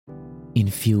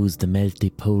Infuse the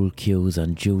melty pool cues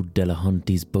on Jude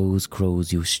Delahunty's booze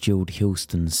cruise, you stewed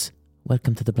Houstons.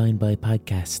 Welcome to the Blind Boy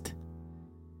Podcast.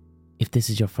 If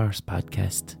this is your first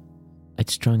podcast,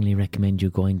 I'd strongly recommend you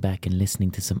going back and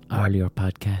listening to some earlier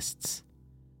podcasts.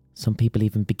 Some people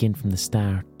even begin from the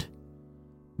start.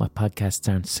 My podcasts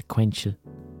aren't sequential,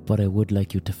 but I would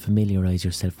like you to familiarise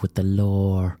yourself with the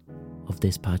lore of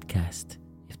this podcast,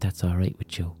 if that's alright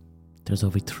with you. There's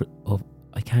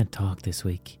I can't talk this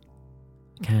week.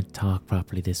 I can't talk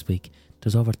properly this week.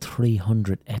 There's over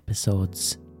 300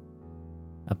 episodes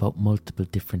about multiple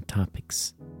different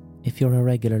topics. If you're a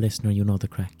regular listener, you know the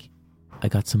crack. I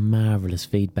got some marvellous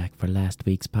feedback for last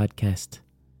week's podcast.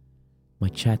 My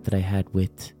chat that I had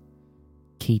with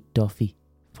Keith Duffy,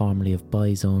 formerly of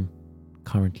Boyzone,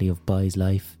 currently of Boy's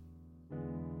Life.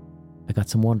 I got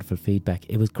some wonderful feedback.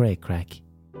 It was great crack.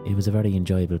 It was a very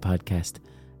enjoyable podcast.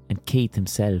 And Keith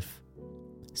himself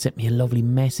sent me a lovely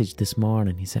message this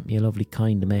morning. He sent me a lovely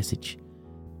kind message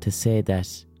to say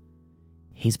that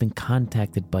he's been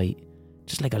contacted by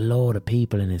just like a load of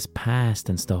people in his past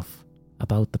and stuff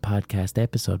about the podcast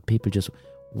episode. People just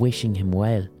wishing him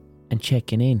well and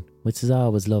checking in, which is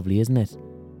always lovely, isn't it?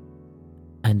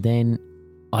 And then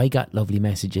I got lovely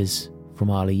messages from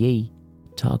all of ye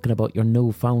talking about your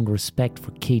newfound respect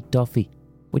for Keith Duffy,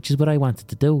 which is what I wanted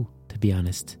to do, to be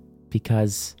honest,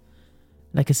 because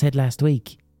like I said last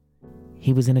week,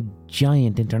 he was in a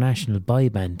giant international boy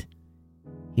band.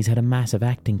 He's had a massive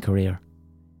acting career.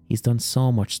 He's done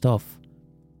so much stuff.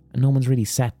 And no one's really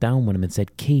sat down with him and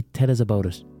said, Keith, tell us about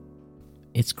it.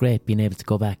 It's great being able to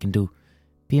go back and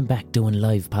being back doing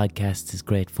live podcasts is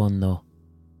great fun though.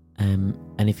 And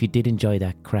if you did enjoy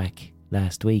that crack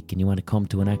last week and you want to come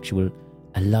to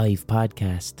a live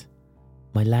podcast,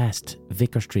 my last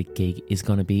Vicar Street gig is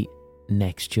going to be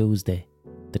next Tuesday,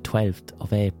 the 12th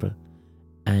of April.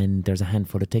 And there's a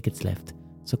handful of tickets left.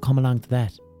 So come along to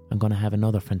that. I'm going to have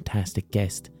another fantastic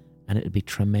guest and it'll be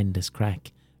tremendous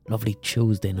crack. Lovely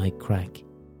Tuesday night crack.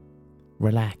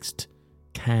 Relaxed,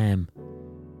 calm,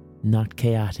 not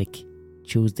chaotic.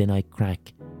 Tuesday night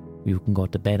crack. You can go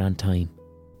to bed on time.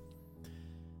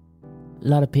 A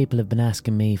lot of people have been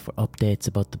asking me for updates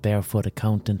about the Barefoot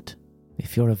accountant.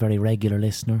 If you're a very regular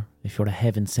listener, if you're a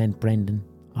Heaven Sent Brendan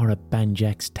or a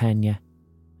Banjax Tanya,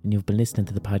 and you've been listening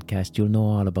to the podcast, you'll know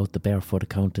all about the Barefoot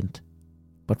accountant.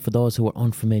 But for those who are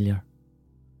unfamiliar,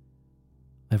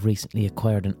 I've recently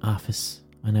acquired an office.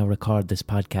 I now record this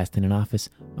podcast in an office.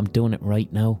 I'm doing it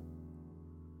right now.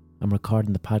 I'm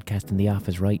recording the podcast in the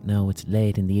office right now. It's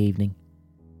late in the evening.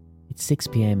 It's 6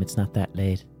 p.m. It's not that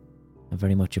late. I'm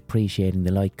very much appreciating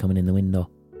the light coming in the window.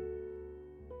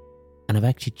 And I've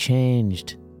actually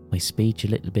changed my speech a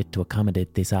little bit to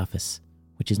accommodate this office,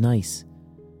 which is nice.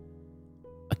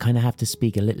 I kind of have to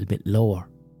speak a little bit lower.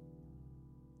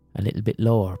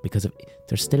 Because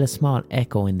there's still a small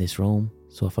echo in this room.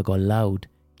 So if I go loud,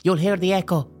 you'll hear the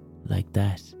echo like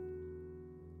that.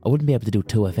 I wouldn't be able to do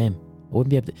 2FM.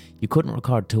 You couldn't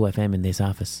record 2FM in this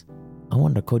office. I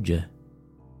wonder, could you?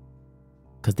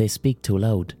 Because they speak too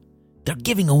loud. They're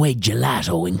giving away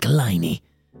gelato in Killiney.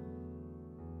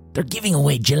 They're giving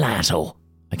away gelato.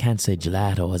 I can't say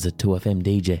gelato as a 2FM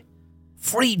DJ.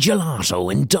 Free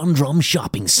gelato in Dundrum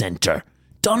Shopping Centre.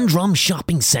 Dundrum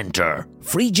Shopping Centre.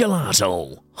 Free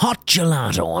gelato. Hot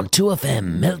gelato on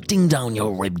 2FM melting down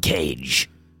your ribcage.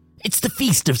 It's the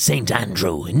Feast of St.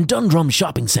 Andrew in Dundrum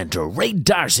Shopping Centre. Ray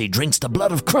Darcy drinks the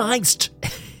blood of Christ.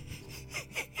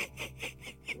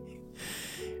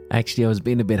 Actually, I was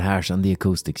being a bit harsh on the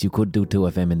acoustics. You could do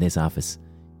 2FM in this office.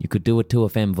 You could do a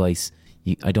 2FM voice.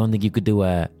 I don't think you could do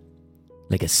a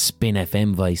Spin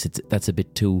FM voice. That's a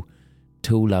bit too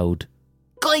loud.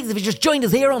 Guys, if you just joined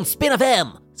us here on Spin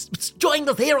FM. Joined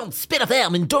us here on Spin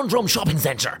FM in Dundrum Shopping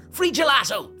Centre. Free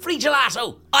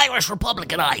gelato. Irish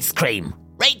Republican ice cream.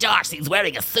 Ray Darcy's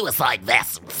wearing a suicide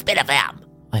vest. Spin FM.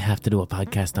 I have to do a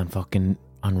podcast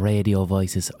on radio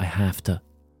voices. I have to.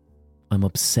 I'm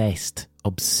obsessed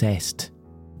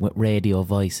with radio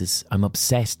voices. I'm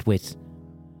obsessed with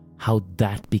how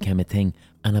that became a thing,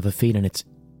 and I have a feeling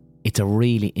it's a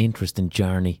really interesting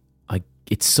journey.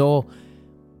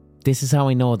 This is how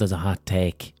I know there's a hot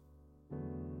take.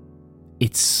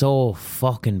 It's so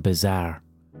fucking bizarre.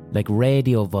 Like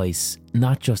radio voice,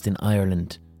 not just in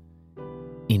Ireland,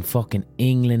 in fucking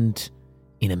England,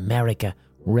 in America,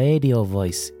 radio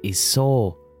voice is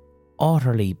so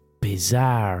utterly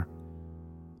bizarre,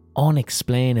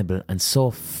 unexplainable, and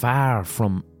so far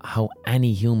from how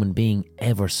any human being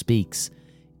ever speaks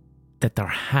that there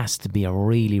has to be a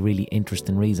really, really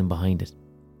interesting reason behind it.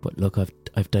 But look,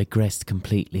 I've digressed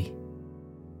completely.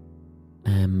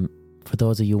 For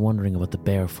those of you wondering about the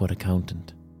Barefoot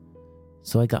accountant,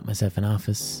 So I got myself an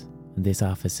office, and this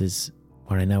office is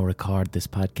where I now record this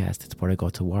podcast. It's where I go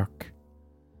to work.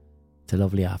 It's a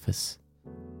lovely office,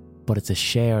 but it's a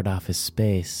shared office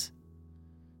space.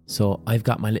 So I've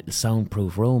got my little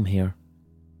soundproof room here,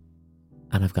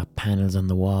 and I've got panels on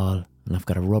the wall, and I've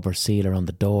got a rubber sealer on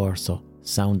the door so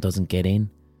sound doesn't get in.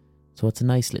 So it's a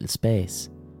nice little space.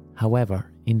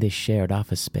 However, in this shared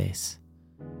office space,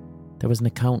 there was an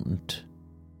accountant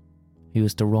who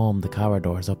used to roam the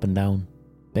corridors up and down,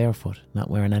 barefoot, not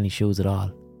wearing any shoes at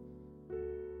all,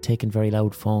 taking very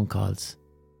loud phone calls.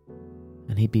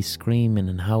 And he'd be screaming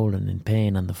and howling in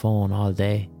pain on the phone all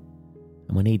day.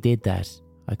 And when he did that,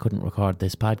 I couldn't record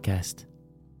this podcast.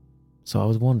 So I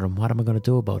was wondering, what am I going to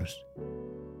do about it?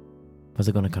 Was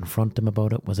I going to confront him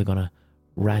about it? Was I going to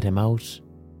rat him out?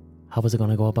 How was I going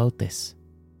to go about this?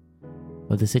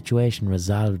 Well, the situation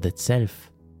resolved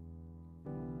itself,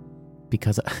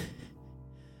 because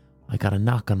I got a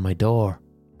knock on my door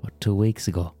about 2 weeks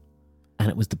ago, and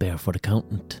it was the Barefoot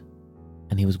accountant,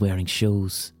 and he was wearing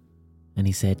shoes, and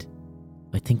he said,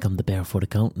 "I think I'm the Barefoot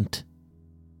accountant."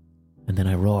 And then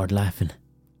I roared laughing,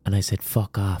 and I said,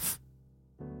 "Fuck off."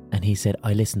 And he said,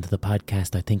 "I listened to the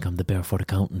podcast, I think I'm the Barefoot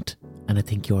accountant, and I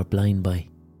think you're blind by,"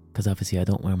 because obviously I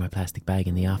don't wear my plastic bag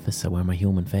in the office, I wear my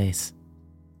human face.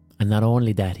 And not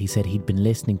only that, he said he'd been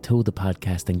listening to the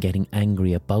podcast and getting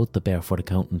angry about the Barefoot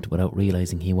accountant without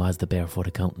realising he was the Barefoot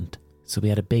accountant. So we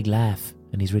had a big laugh,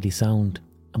 and he's really sound,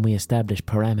 and we established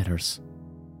parameters.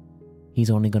 He's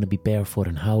only going to be barefoot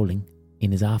and howling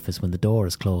in his office when the door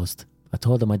is closed. I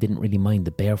told him I didn't really mind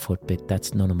the barefoot bit,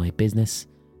 that's none of my business.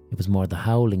 It was more the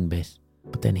howling bit.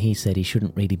 But then he said he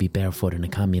shouldn't really be barefoot in a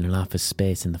communal office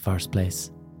space in the first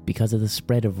place because of the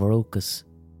spread of verrucas.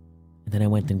 And then I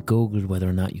went and googled whether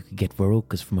or not you could get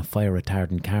verrucas from a fire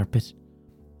retardant carpet,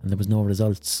 and there was no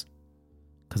results.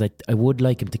 Because I would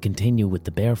like him to continue with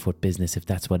the barefoot business if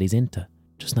that's what he's into,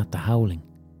 just not the howling.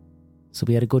 So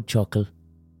we had a good chuckle.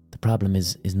 The problem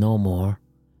is no more.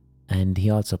 And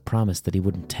he also promised that he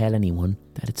wouldn't tell anyone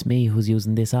that it's me who's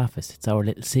using this office. It's our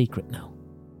little secret now.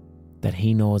 That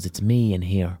he knows it's me in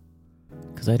here.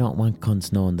 Because I don't want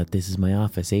cunts knowing that this is my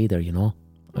office either, you know.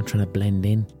 I'm trying to blend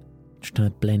in. Just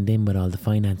trying to blend in with all the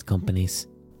finance companies.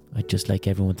 I'd just like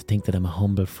everyone to think that I'm a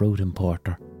humble fruit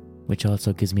importer, which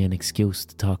also gives me an excuse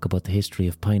to talk about the history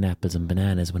of pineapples and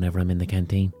bananas whenever I'm in the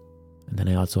canteen. And then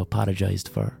I also apologised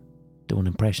for doing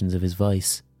impressions of his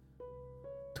voice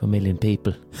to 1 million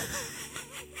people.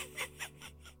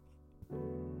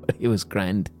 But it was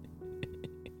grand.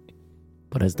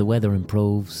 But as the weather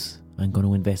improves, I'm going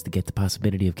to investigate the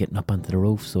possibility of getting up onto the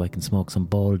roof so I can smoke some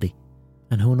baldy.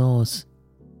 And who knows,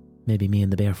 maybe me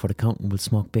and the Barefoot accountant will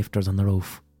smoke bifters on the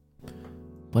roof.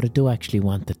 But I do actually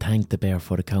want to thank the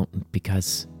Barefoot accountant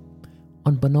because,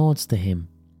 unbeknownst to him,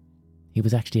 he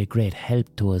was actually a great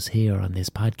help to us here on this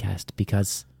podcast,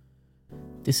 because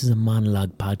this is a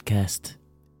monologue podcast.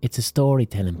 It's a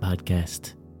storytelling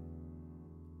podcast.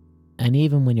 And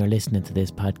even when you're listening to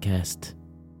this podcast,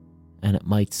 and it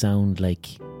might sound like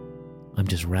I'm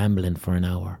just rambling for an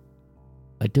hour,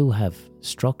 I do have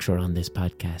structure on this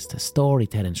podcast, a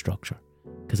storytelling structure.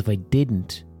 Because if I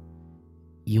didn't,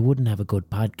 you wouldn't have a good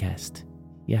podcast.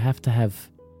 You have to have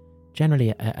generally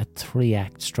a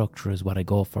 3-act structure is what I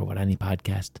go for with any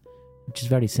podcast, which is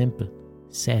very simple.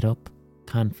 Setup,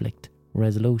 conflict,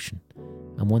 resolution.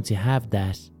 And once you have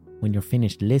that, when you're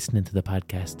finished listening to the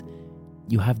podcast,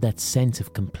 you have that sense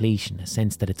of completion, a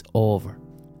sense that it's over,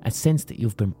 a sense that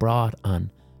you've been brought on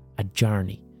a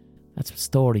journey. That's what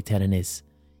storytelling is.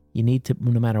 You need to,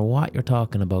 no matter what you're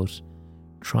talking about,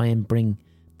 try and bring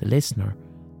the listener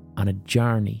on a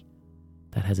journey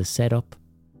that has a setup,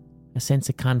 a sense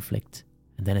of conflict,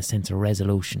 and then a sense of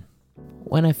resolution.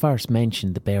 When I first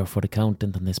mentioned the Barefoot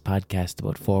accountant on this podcast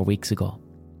about 4 weeks ago,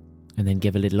 and then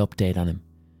give a little update on him,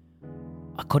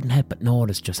 I couldn't help but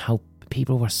notice just how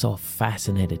people were so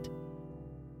fascinated.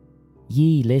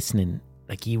 Ye listening,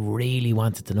 like ye really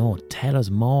wanted to know, tell us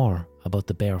more about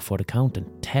the Barefoot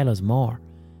accountant, tell us more.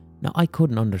 Now, I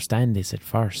couldn't understand this at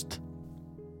first,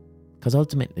 because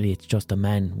ultimately it's just a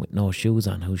man with no shoes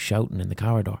on who's shouting in the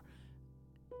corridor.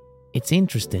 It's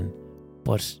interesting,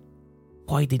 but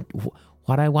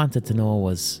what I wanted to know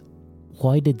was,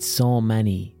 why did so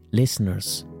many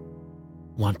listeners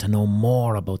want to know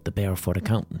more about the Barefoot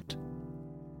accountant?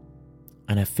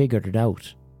 And I figured it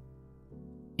out.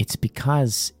 It's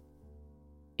because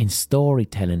in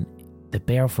storytelling, the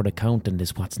Barefoot accountant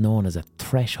is what's known as a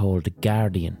threshold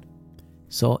guardian.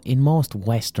 So in most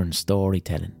Western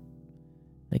storytelling,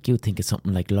 like you think of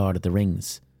something like Lord of the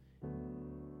Rings,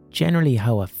 generally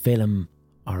how a film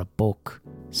or a book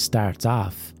starts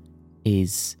off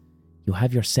is You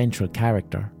have your central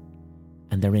character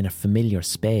and they're in a familiar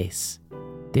space.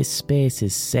 This space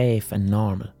is safe and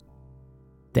normal.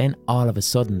 Then all of a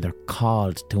sudden they're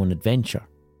called to an adventure.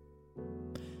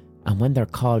 And when they're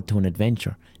called to an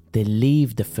adventure, they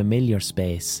leave the familiar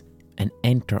space and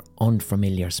enter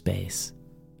unfamiliar space.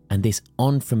 And this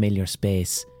unfamiliar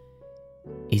space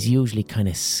is usually kind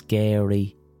of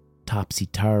scary,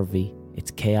 topsy-turvy,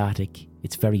 it's chaotic,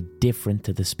 it's very different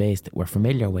to the space that we're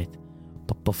familiar with.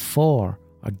 But before,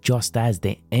 or just as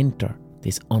they enter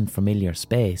this unfamiliar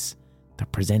space, they're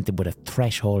presented with a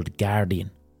threshold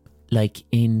guardian. Like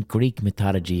in Greek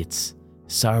mythology, it's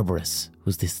Cerberus,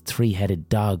 who's this three-headed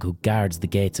dog who guards the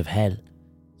gates of hell.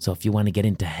 So if you want to get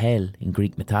into hell in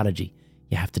Greek mythology,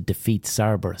 you have to defeat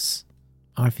Cerberus.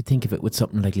 Or if you think of it with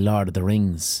something like Lord of the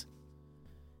Rings,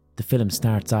 the film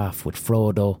starts off with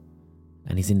Frodo,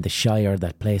 and he's in the Shire,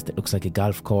 that place that looks like a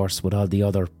golf course with all the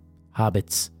other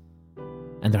hobbits,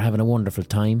 and they're having a wonderful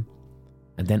time.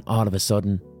 And then all of a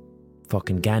sudden,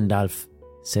 fucking Gandalf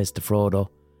says to Frodo,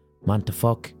 "Man to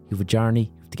fuck, you've a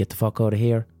journey, you have to get the fuck out of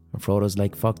here." And Frodo's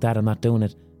like, "Fuck that, I'm not doing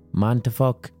it. Man to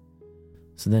fuck."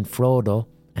 So then Frodo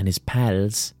and his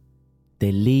pals,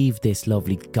 they leave this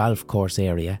lovely golf course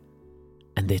area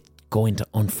and they go into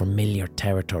unfamiliar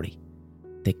territory.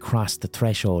 They cross the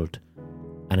threshold.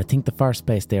 And I think the first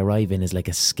place they arrive in is like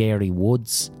a scary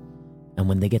woods. And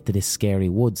when they get to this scary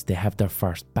woods, they have their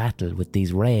first battle with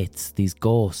these wraiths, these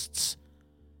ghosts.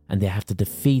 And they have to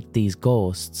defeat these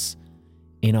ghosts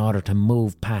in order to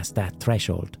move past that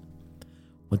threshold.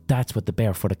 Well, that's what the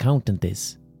Barefoot Accountant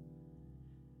is.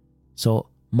 So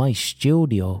my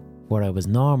studio, where I was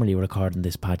normally recording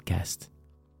this podcast,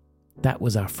 that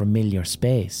was our familiar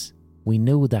space. We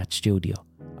knew that studio.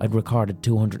 I'd recorded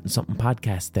 200 and something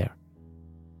podcasts there.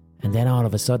 And then all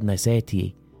of a sudden I say to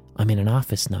you, I'm in an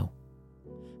office now.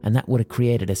 And that would have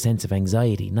created a sense of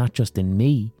anxiety, not just in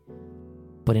me,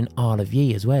 but in all of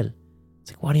ye as well.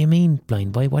 It's like, what do you mean,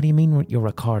 blind boy? What do you mean you're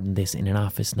recording this in an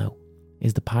office now?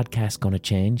 Is the podcast going to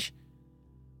change?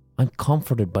 I'm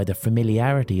comforted by the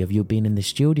familiarity of you being in the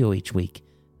studio each week.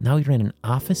 Now you're in an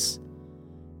office?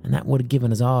 And that would have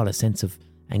given us all a sense of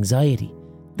anxiety.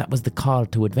 That was the call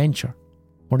to adventure.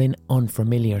 We're in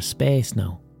unfamiliar space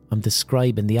now. I'm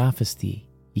describing the office to you.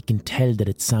 You can tell that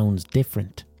it sounds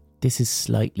different. This is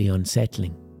slightly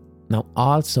unsettling. Now,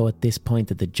 also at this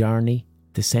point of the journey,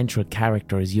 the central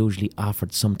character is usually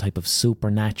offered some type of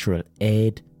supernatural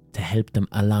aid to help them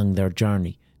along their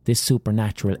journey. This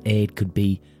supernatural aid could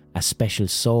be a special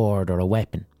sword or a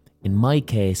weapon. In my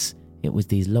case, it was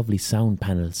these lovely sound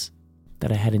panels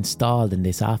that I had installed in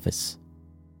this office.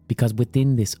 Because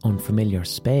within this unfamiliar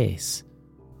space,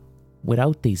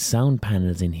 without these sound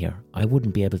panels in here, I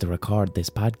wouldn't be able to record this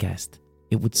podcast.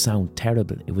 It would sound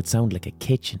terrible. It would sound like a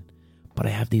kitchen. But I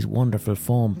have these wonderful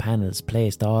foam panels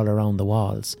placed all around the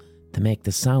walls to make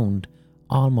the sound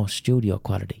almost studio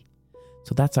quality.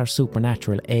 So that's our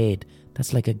supernatural aid.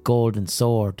 That's like a golden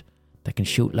sword that can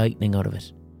shoot lightning out of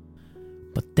it.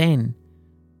 But then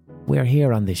we're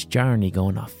here on this journey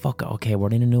going, oh fuck it, okay, we're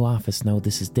in a new office now,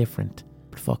 this is different.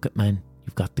 But fuck it, man,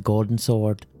 you've got the golden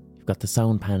sword, you've got the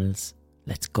sound panels,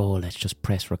 let's go, let's just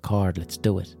press record, let's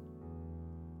do it.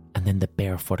 And then the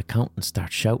Barefoot Accountant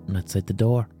starts shouting outside the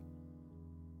door.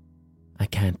 I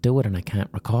can't do it and I can't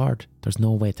record. There's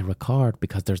no way to record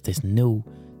because there's this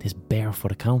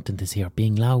Barefoot Accountant is here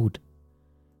being loud.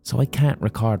 So I can't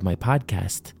record my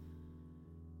podcast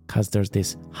because there's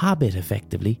this hobbit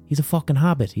effectively. He's a fucking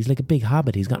hobbit. He's like a big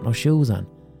hobbit. He's got no shoes on.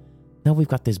 Now we've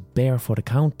got this Barefoot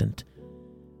Accountant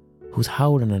who's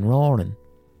howling and roaring.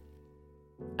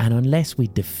 And unless we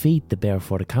defeat the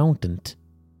Barefoot Accountant,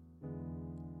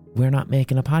 we're not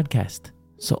making a podcast.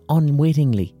 So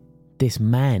unwittingly, this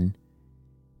man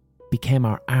became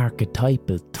our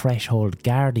archetypal threshold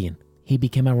guardian. He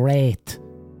became a wraith.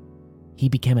 He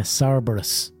became a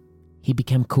Cerberus. He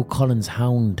became Cuchullin's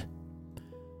hound.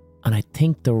 And I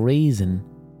think the reason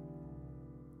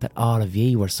that all of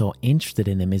ye were so interested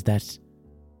in him is that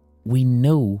we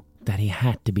knew that he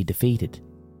had to be defeated.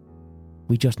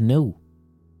 We just knew.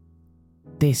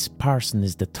 This person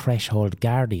is the threshold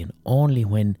guardian. Only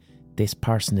when this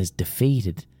person is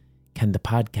defeated can the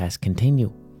podcast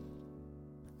continue.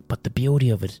 But the beauty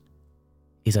of it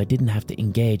is I didn't have to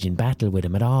engage in battle with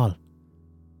him at all.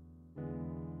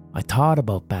 I thought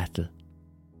about battle.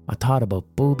 I thought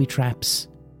about booby traps.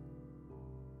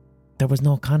 There was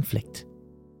no conflict.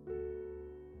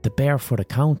 The Barefoot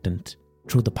Accountant,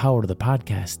 through the power of the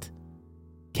podcast,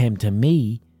 came to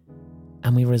me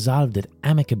and we resolved it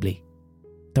amicably.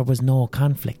 There was no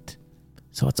conflict.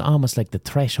 So it's almost like the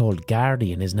threshold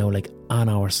guardian is now like on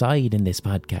our side in this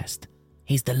podcast.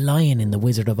 He's the lion in the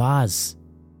Wizard of Oz.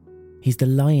 He's the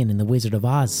lion in the Wizard of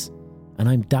Oz. And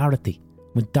I'm Dorothy.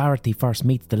 When Dorothy first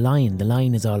meets the lion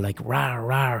is all like rawr,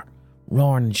 rawr,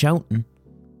 roaring and shouting.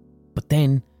 But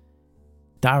then,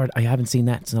 I haven't seen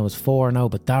that since I was 4 now,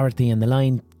 but Dorothy and the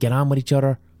lion get on with each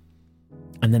other.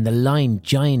 And then the lion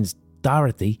joins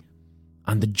Dorothy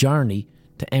on the journey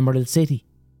to Emerald City.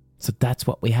 So that's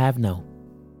what we have now.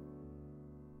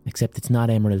 Except it's not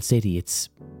Emerald City, it's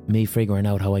me figuring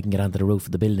out how I can get onto the roof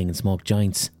of the building and smoke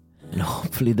joints. And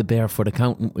hopefully the Barefoot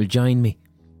accountant will join me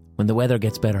when the weather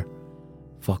gets better.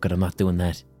 Fuck it, I'm not doing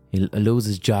that. He'll lose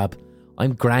his job.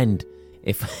 I'm grand.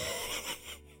 If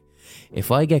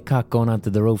I get caught going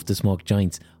onto the roof to smoke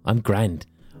joints, I'm grand.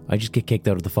 I just get kicked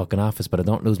out of the fucking office, but I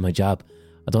don't lose my job.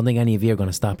 I don't think any of you are going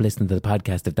to stop listening to the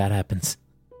podcast if that happens.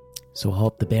 So I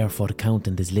hope the Barefoot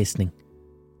accountant is listening.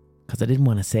 Because I didn't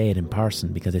want to say it in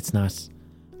person because it's not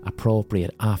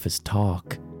appropriate office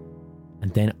talk.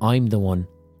 And then I'm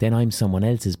someone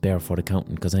else's Barefoot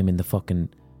accountant because I'm in the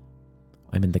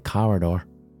corridor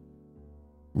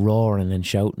roaring and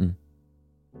shouting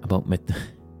about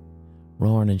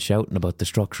the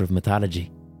structure of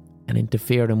mythology and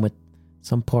interfering with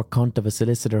some poor cunt of a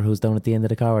solicitor who's down at the end of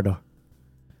the corridor.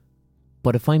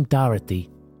 But if I'm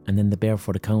Dorothy and then the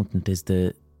Barefoot accountant is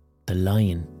the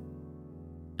lion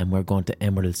and we're going to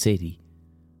Emerald City,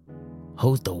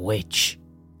 who's the witch?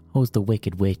 Who's the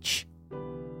wicked witch?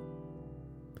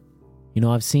 You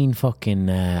know, I've seen local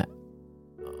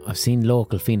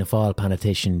Fianna Fáil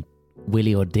politician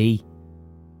Willie O'D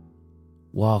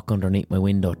walk underneath my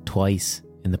window twice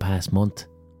in the past month.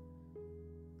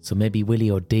 So maybe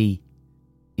Willie O'D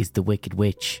is the wicked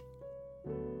witch.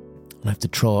 And I have to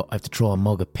throw a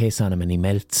mug of piss on him and he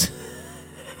melts.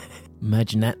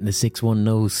 Imagine that in the 6-1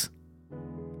 news.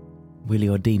 Willie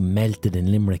O'D melted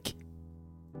in Limerick.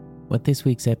 But this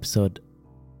week's episode,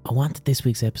 I wanted this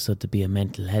week's episode to be a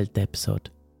mental health episode.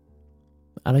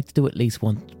 I like to do at least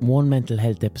one mental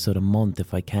health episode a month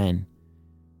if I can,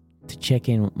 to check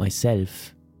in with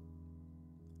myself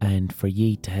and for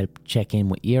ye to help check in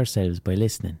with yourselves by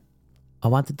listening. I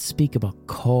wanted to speak about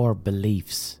core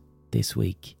beliefs this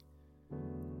week.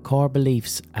 Core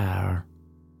beliefs are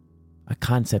a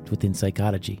concept within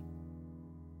psychology.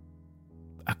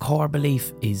 A core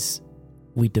belief is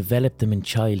we develop them in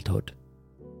childhood.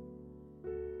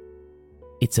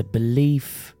 It's a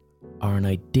belief or an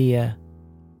idea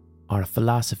or a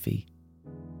philosophy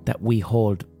that we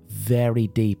hold very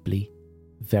deeply,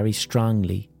 very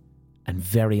strongly, and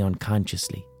very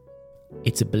unconsciously.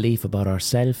 It's a belief about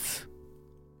ourselves,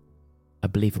 a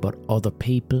belief about other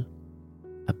people,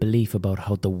 a belief about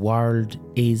how the world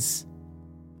is,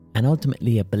 and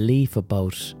ultimately a belief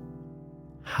about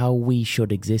how we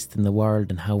should exist in the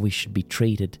world and how we should be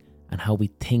treated and how we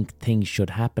think things should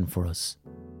happen for us.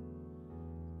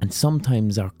 And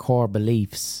sometimes our core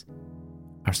beliefs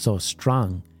are so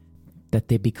strong that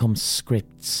they become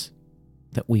scripts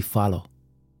that we follow.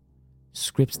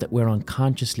 Scripts that we're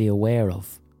unconsciously aware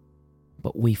of,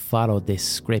 but we follow this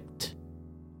script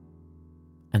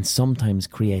and sometimes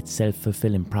create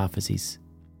self-fulfilling prophecies.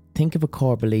 Think of a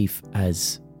core belief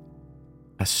as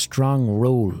a strong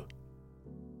rule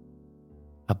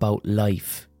about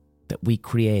life that we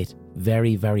create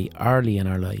very, very early in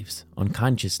our lives,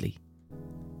 unconsciously.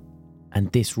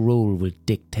 And this rule will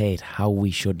dictate how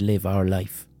we should live our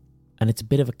life. And it's a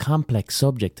bit of a complex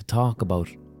subject to talk about.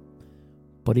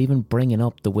 But even bringing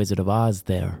up the Wizard of Oz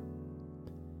there,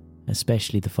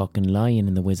 especially the fucking lion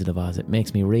in the Wizard of Oz, it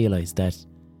makes me realise that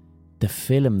the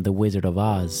film The Wizard of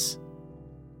Oz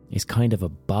is kind of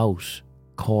about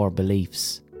core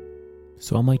beliefs.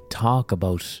 So I might talk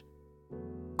about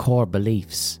core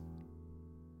beliefs,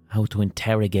 how to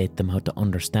interrogate them, how to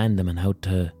understand them, and how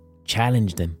to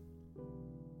challenge them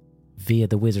via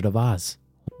The Wizard of Oz.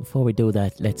 Before we do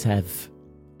that, let's have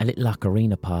a little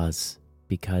ocarina pause,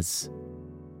 because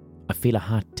I feel a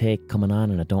hot take coming on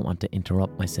and I don't want to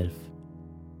interrupt myself.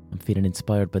 I'm feeling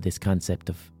inspired by this concept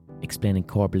of explaining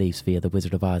core beliefs via The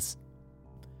Wizard of Oz.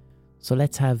 So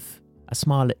let's have a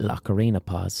small little ocarina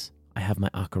pause. I have my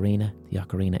ocarina. The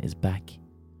ocarina is back.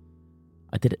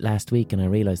 I did it last week and I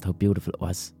realised how beautiful it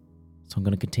was. So I'm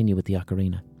going to continue with the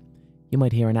ocarina. You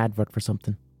might hear an advert for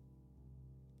something.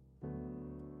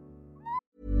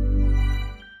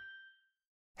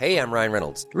 Hey, I'm Ryan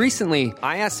Reynolds. Recently,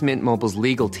 I asked Mint Mobile's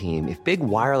legal team if big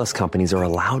wireless companies are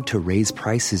allowed to raise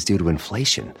prices due to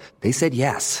inflation. They said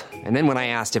yes. And then when I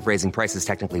asked if raising prices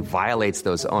technically violates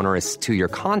those onerous 2-year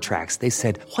contracts, they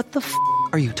said, "What the f***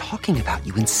 are you talking about,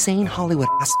 you insane Hollywood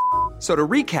ass f- So to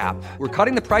recap, we're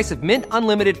cutting the price of Mint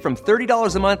Unlimited from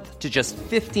 $30 a month to just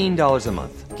 $15 a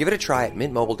month. Give it a try at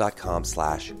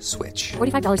mintmobile.com/switch.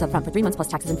 $45 up front for 3 months plus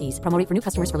taxes and fees. Promo rate for new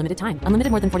customers for limited time. Unlimited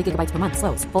more than 40 gigabytes per month.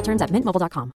 Slows full terms at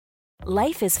mintmobile.com.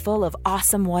 Life is full of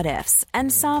awesome what-ifs,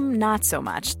 and some not so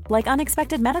much, like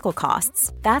unexpected medical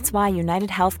costs. That's why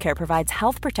United Healthcare provides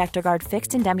Health Protector Guard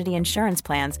fixed indemnity insurance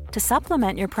plans to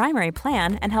supplement your primary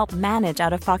plan and help manage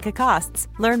out-of-pocket costs.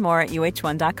 Learn more at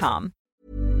uh1.com.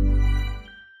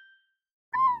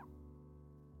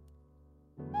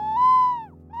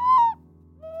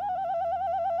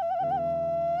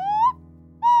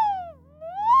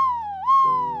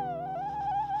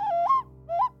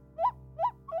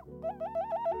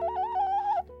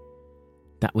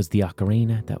 That was the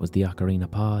ocarina, that was the ocarina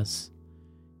pause.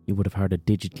 You would have heard a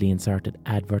digitally inserted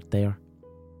advert there.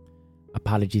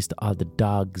 Apologies to all the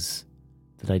dogs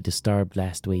that I disturbed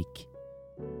last week.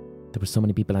 There were so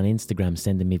many people on Instagram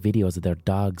sending me videos of their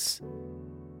dogs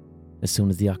as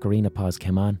soon as the ocarina pause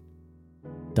came on.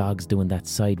 Dogs doing that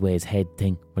sideways head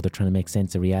thing where they're trying to make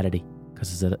sense of reality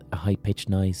because it's a high-pitched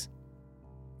noise.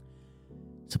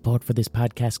 Support for this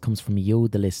podcast comes from you,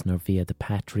 the listener, via the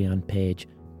Patreon page,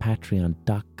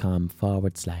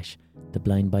 patreon.com/The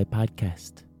Blind Boy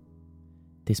Podcast.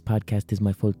 This podcast is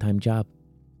my full-time job.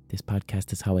 This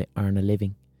podcast is how I earn a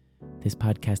living. This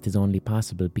podcast is only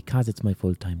possible because it's my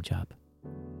full-time job.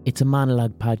 It's a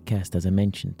monologue podcast, as I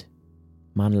mentioned.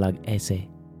 Monologue essay,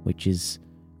 which is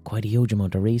quite a huge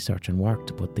amount of research and work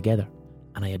to put together.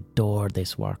 And I adore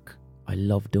this work. I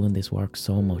love doing this work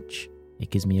so much.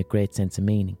 It gives me a great sense of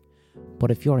meaning.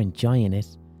 But if you're enjoying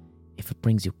it, if it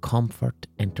brings you comfort,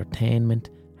 entertainment,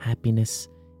 happiness,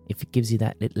 if it gives you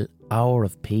that little hour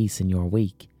of peace in your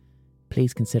week,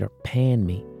 please consider paying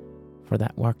me for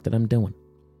that work that I'm doing.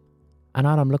 And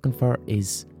all I'm looking for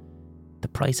is the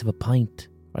price of a pint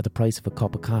or the price of a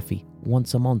cup of coffee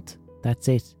once a month. That's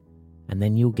it. And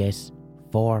then you get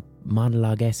 4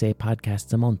 monologue essay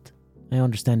podcasts a month. I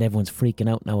understand everyone's freaking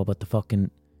out now about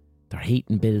their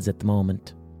heating bills at the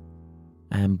moment.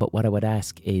 But what I would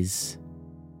ask is,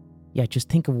 just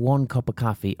think of 1 cup of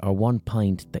coffee or 1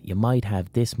 pint that you might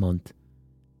have this month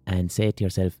and say to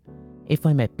yourself, if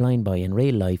I met Blind Boy in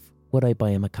real life, would I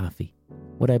buy him a coffee?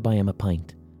 Would I buy him a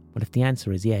pint? Well, if the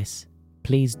answer is yes,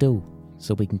 please do,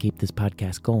 so we can keep this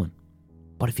podcast going.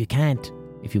 But if you can't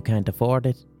afford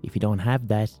it, if you don't have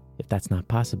that, if that's not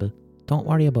possible, don't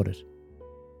worry about it.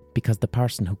 Because the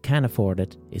person who can afford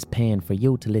it is paying for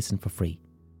you to listen for free.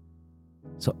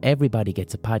 So everybody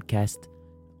gets a podcast.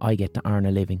 I get to earn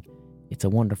a living. It's a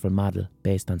wonderful model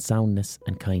based on soundness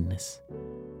and kindness.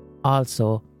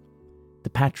 Also, the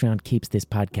Patreon keeps this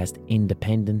podcast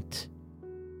independent.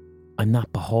 I'm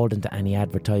not beholden to any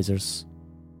advertisers.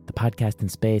 The podcasting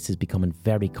space is becoming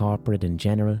very corporate in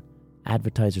general.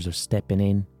 Advertisers are stepping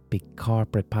in, big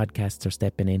corporate podcasts are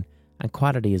stepping in, and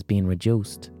quality is being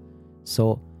reduced.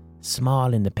 So,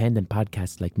 small independent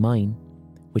podcasts like mine,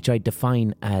 which I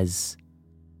define as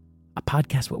a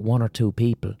podcast with 1 or 2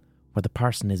 people, where the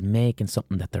person is making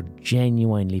something that they're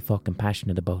genuinely fucking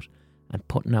passionate about and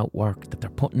putting out work that they're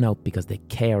putting out because they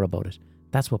care about it.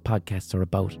 That's what podcasts are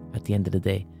about at the end of the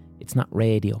day. It's not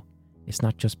radio. It's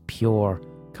not just pure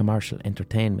commercial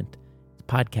entertainment. It's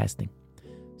podcasting.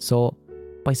 So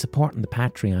by supporting the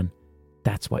Patreon,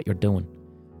 that's what you're doing.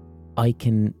 I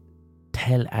can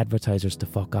tell advertisers to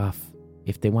fuck off.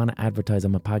 If they want to advertise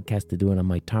on my podcast, they do it on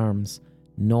my terms.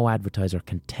 No advertiser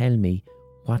can tell me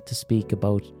what to speak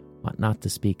about, what not to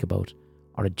speak about,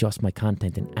 or adjust my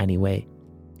content in any way.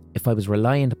 If I was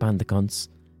reliant upon the cunts,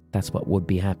 that's what would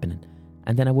be happening.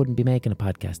 And then I wouldn't be making a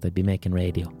podcast, I'd be making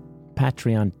radio.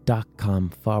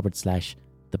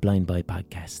 Patreon.com/The Blind Boy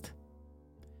Podcast.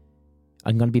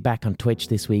 I'm going to be back on Twitch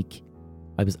this week.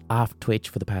 I was off Twitch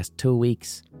for the past 2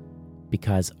 weeks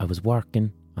because I was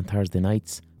working on Thursday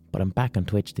nights, but I'm back on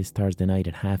Twitch this Thursday night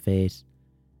at 8:30,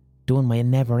 doing my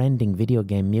never-ending video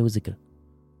game musical,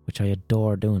 which I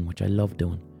adore doing, which I love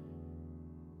doing.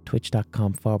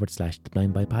 Twitch.com/The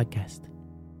Blind Boy Podcast.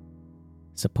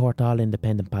 Support all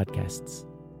independent podcasts.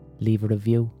 Leave a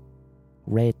review.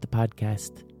 Rate the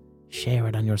podcast. Share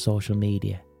it on your social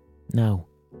media. Now,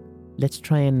 let's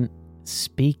try and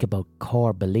speak about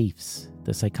core beliefs,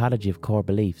 the psychology of core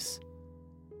beliefs,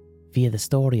 via the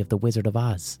story of the Wizard of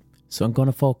Oz. So I'm going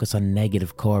to focus on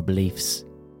negative core beliefs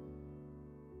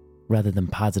rather than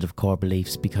positive core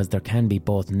beliefs, because there can be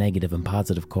both negative and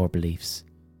positive core beliefs.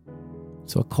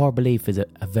 So a core belief is a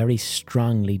very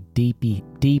strongly,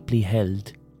 deeply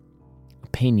held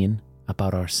opinion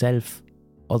about ourselves,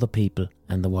 other people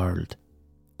and the world.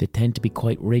 They tend to be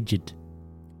quite rigid,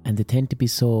 and they tend to be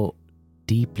so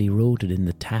deeply rooted in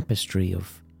the tapestry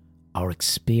of our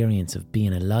experience of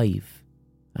being alive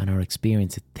and our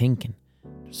experience of thinking.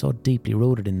 They're so deeply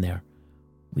rooted in there.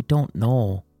 We don't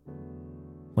know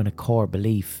when a core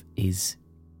belief is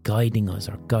guiding us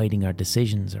or guiding our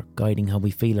decisions or guiding how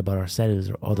we feel about ourselves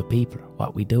or other people or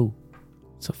what we do.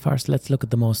 So first, let's look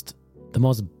at the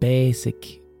most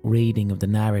basic reading of the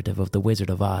narrative of The Wizard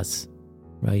of Oz,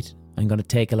 right? I'm going to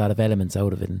take a lot of elements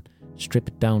out of it and strip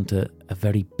it down to a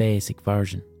very basic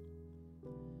version.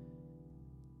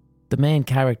 The main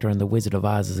character in The Wizard of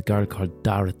Oz is a girl called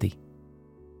Dorothy.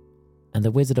 And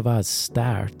The Wizard of Oz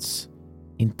starts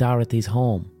in Dorothy's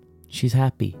home. She's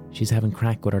happy. She's having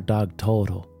crack with her dog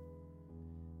Toto.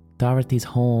 Dorothy's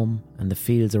home and the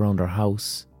fields around her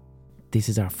house, this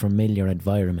is our familiar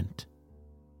environment.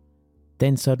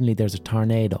 Then suddenly there's a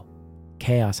tornado.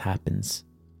 Chaos happens.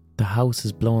 The house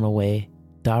is blown away.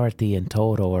 Dorothy and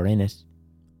Toto are in it.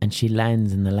 And she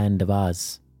lands in the land of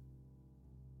Oz.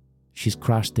 She's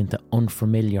crossed into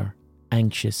unfamiliar,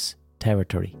 anxious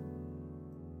territory.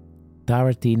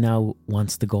 Dorothy now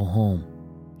wants to go home.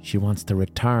 She wants to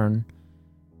return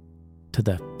to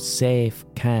the safe,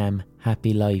 calm,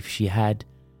 happy life she had.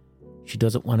 She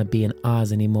doesn't want to be in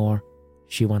Oz anymore.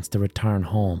 She wants to return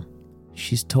home.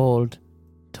 She's told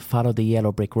to follow the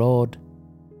yellow brick road,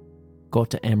 go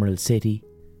to Emerald City,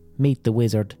 meet the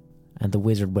wizard, and the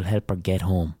wizard will help her get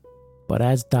home. But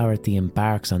as Dorothy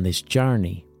embarks on this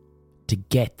journey to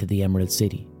get to the Emerald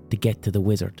City, to get to the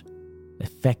wizard,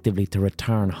 effectively to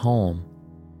return home,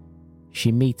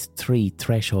 she meets 3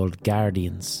 threshold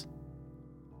guardians.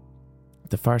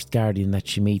 The first guardian that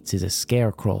she meets is a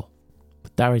scarecrow.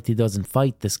 But Dorothy doesn't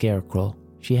fight the scarecrow,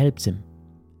 she helps him.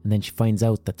 And then she finds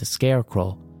out that the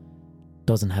scarecrow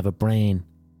doesn't have a brain.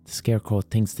 The scarecrow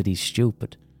thinks that he's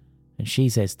stupid. And she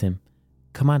says to him,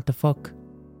 "Come on to fuck.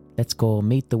 Let's go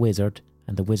meet the wizard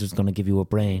and the wizard's going to give you a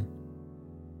brain."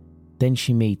 Then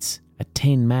she meets a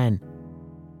tin man.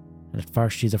 And at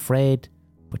first she's afraid,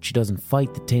 but she doesn't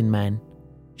fight the tin man.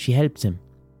 She helps him.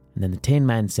 And then the tin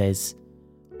man says,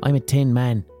 "I'm a tin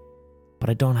man, but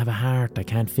I don't have a heart. I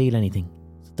can't feel anything."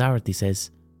 So Dorothy says,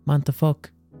 "Man to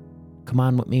fuck. Come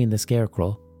on with me and the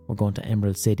scarecrow. We're going to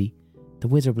Emerald City. The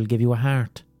wizard will give you a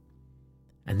heart."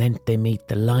 And then they meet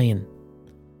the lion.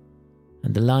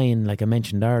 And the lion, like I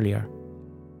mentioned earlier,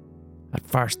 at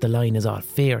first the lion is all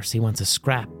fierce. He wants a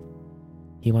scrap.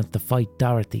 He wants to fight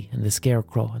Dorothy and the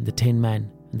scarecrow and the tin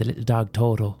man and the little dog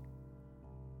Toto.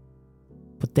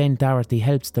 But then Dorothy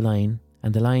helps the lion,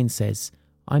 and the lion says,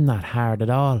 "I'm not hard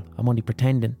at all. I'm only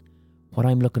pretending. What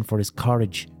I'm looking for is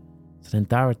courage." So then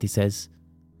Dorothy says,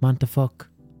 "Man to fuck.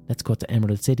 Let's go to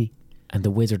Emerald City and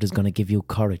the wizard is going to give you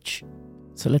courage."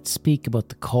 So let's speak about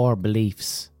the core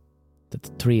beliefs that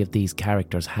the 3 of these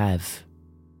characters have.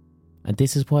 And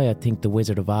this is why I think The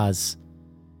Wizard of Oz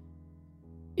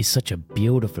is such a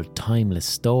beautiful, timeless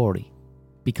story.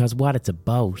 Because what it's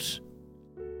about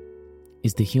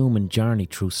is the human journey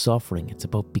through suffering. It's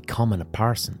about becoming a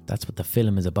person. That's what the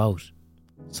film is about.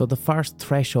 So the first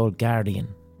threshold guardian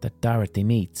that Dorothy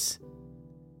meets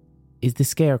is the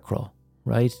scarecrow,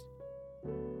 right?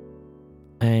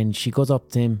 And she goes up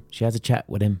to him, she has a chat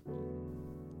with him,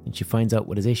 and she finds out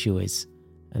what his issue is.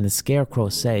 And the scarecrow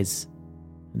says,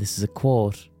 and this is a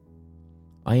quote,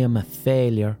 "I am a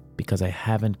failure because I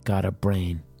haven't got a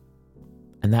brain."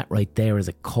 And that right there is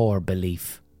a core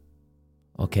belief.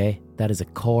 Okay? That is a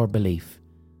core belief.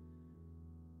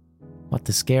 What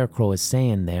the scarecrow is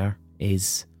saying there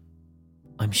is,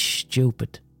 I'm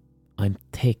stupid, I'm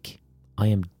thick, I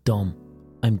am dumb,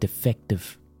 I'm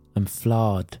defective, I'm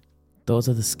flawed. Those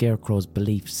are the scarecrow's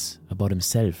beliefs about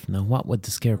himself. Now, what would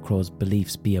the scarecrow's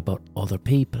beliefs be about other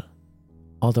people?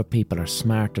 Other people are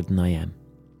smarter than I am.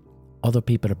 Other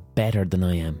people are better than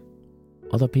I am.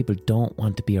 Other people don't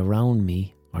want to be around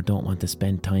me or don't want to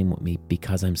spend time with me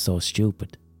because I'm so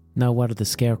stupid. Now, what are the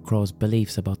scarecrow's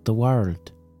beliefs about the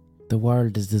world? The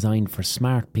world is designed for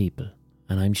smart people,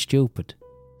 and I'm stupid,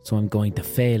 so I'm going to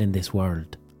fail in this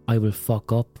world. I will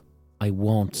fuck up. I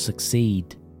won't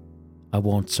succeed. I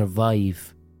won't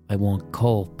survive. I won't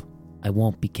cope. I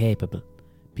won't be capable,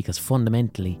 because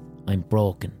fundamentally, I'm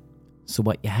broken. So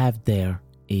what you have there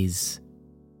is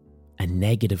a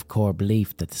negative core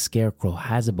belief that the scarecrow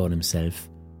has about himself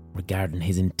regarding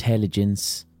his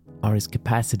intelligence or his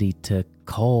capacity to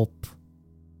cope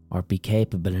or be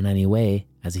capable in any way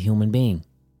as a human being.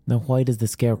 Now, why does the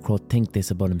scarecrow think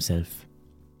this about himself?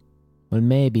 Well,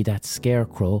 maybe that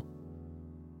scarecrow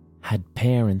had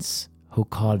parents who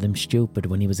called him stupid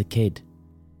when he was a kid.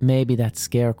 Maybe that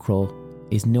scarecrow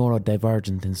is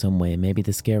neurodivergent in some way. Maybe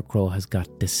the scarecrow has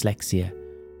got dyslexia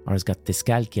or has got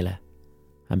dyscalculia,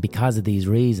 And because of these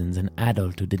reasons, an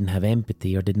adult who didn't have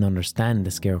empathy or didn't understand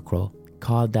the scarecrow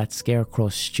called that scarecrow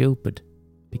stupid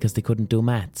because they couldn't do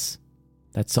maths.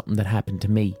 That's something that happened to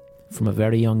me from a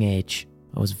very young age.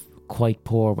 I was quite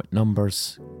poor with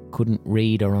numbers, couldn't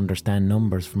read or understand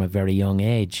numbers from a very young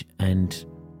age, and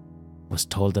was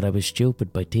told that I was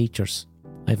stupid by teachers.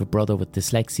 I have a brother with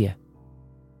dyslexia,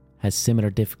 has similar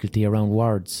difficulty around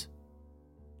words.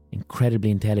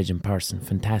 Incredibly intelligent person,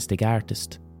 fantastic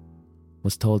artist.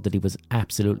 Was told that he was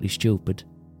absolutely stupid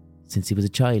since he was a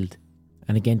child.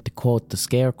 And again, to quote the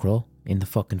scarecrow in the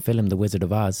fucking film The Wizard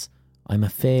of Oz, I'm a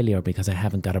failure because I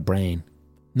haven't got a brain.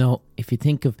 Now, if you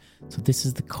think of... So this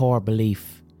is the core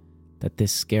belief that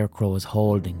this scarecrow is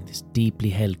holding, this deeply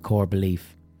held core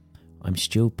belief. I'm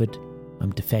stupid,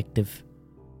 I'm defective,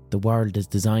 the world is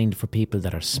designed for people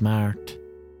that are smart,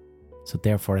 so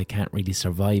therefore I can't really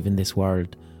survive in this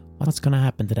world. What's going to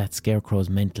happen to that scarecrow's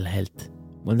mental health?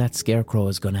 Well, that scarecrow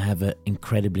is going to have an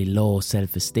incredibly low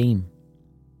self-esteem.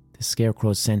 The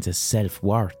scarecrow's sense of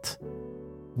self-worth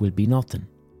will be nothing.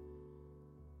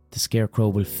 The scarecrow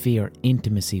will fear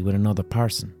intimacy with another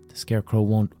person. The scarecrow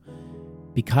won't...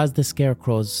 Because the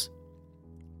scarecrow's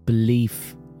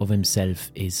belief of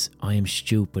himself is, I am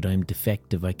stupid, I am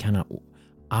defective, I cannot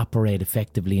operate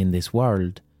effectively in this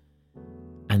world,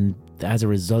 and as a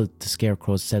result the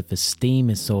scarecrow's self-esteem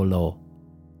is so low,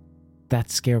 that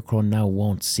scarecrow now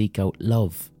won't seek out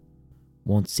love,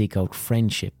 won't seek out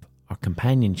friendship or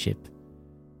companionship,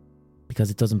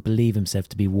 because it doesn't believe himself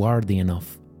to be worthy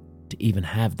enough to even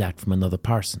have that from another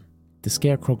person. The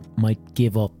scarecrow might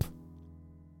give up.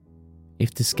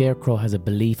 If the scarecrow has a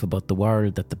belief about the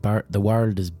world that the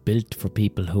world is built for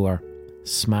people who are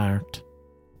smart,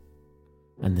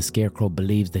 and the scarecrow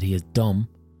believes that he is dumb,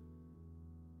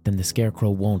 then the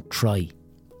scarecrow won't try.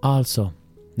 Also,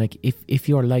 like if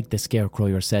you're like the scarecrow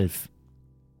yourself,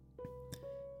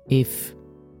 if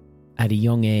at a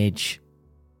young age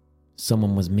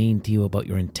someone was mean to you about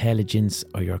your intelligence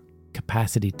or your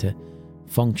capacity to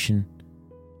function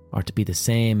or to be the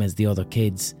same as the other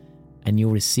kids, and you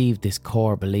received this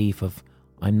core belief of,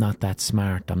 I'm not that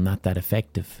smart, I'm not that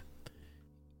effective,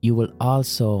 you'll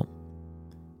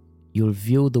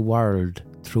view the world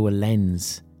through a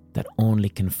lens that only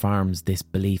confirms this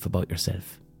belief about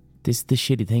yourself. This is the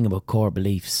shitty thing about core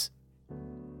beliefs.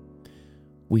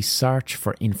 We search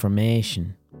for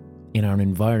information in our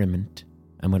environment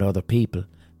and with other people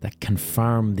that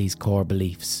confirm these core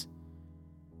beliefs.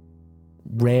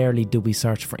 Rarely do we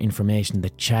search for information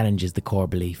that challenges the core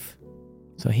belief.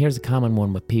 So here's a common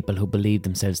one with people who believe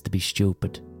themselves to be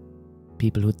stupid.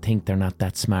 People who think they're not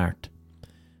that smart.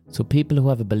 So people who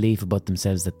have a belief about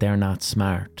themselves that they're not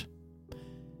smart.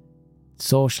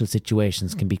 Social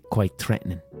situations can be quite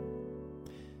threatening.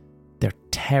 They're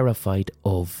terrified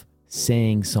of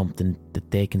saying something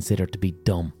that they consider to be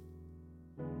dumb.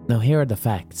 Now here are the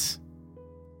facts.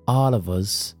 All of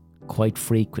us, quite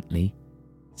frequently,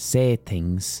 say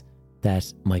things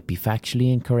that might be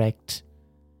factually incorrect,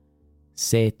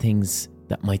 say things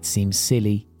that might seem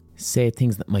silly, say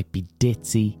things that might be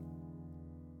ditzy,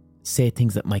 say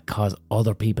things that might cause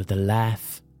other people to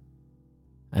laugh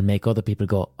and make other people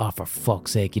go, oh, for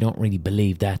fuck's sake, you don't really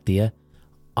believe that, do you?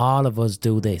 All of us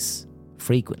do this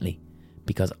frequently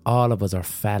because all of us are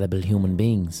fallible human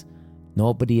beings.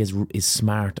 Nobody is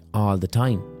smart all the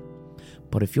time.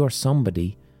 But if you're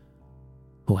somebody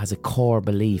who has a core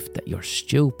belief that you're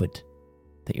stupid,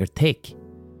 that you're thick,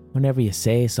 whenever you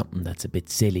say something that's a bit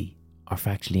silly or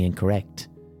factually incorrect,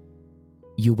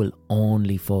 you will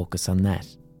only focus on that.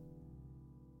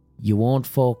 You won't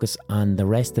focus on the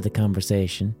rest of the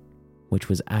conversation, which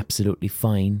was absolutely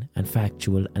fine and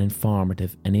factual and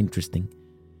informative and interesting.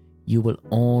 You will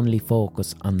only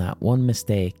focus on that one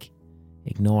mistake,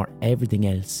 ignore everything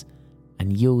else,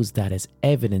 and use that as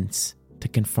evidence to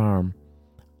confirm,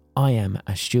 I am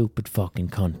a stupid fucking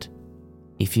cunt.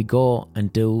 If you go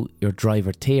and do your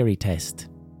driver theory test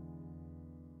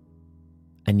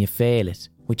and you fail it,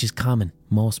 which is common,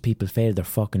 most people fail their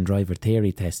fucking driver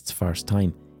theory tests first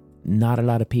time. Not a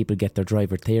lot of people get their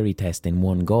driver theory test in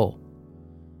one go.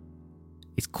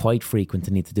 It's quite frequent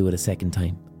to need to do it a second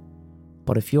time.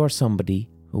 But if you're somebody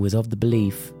who is of the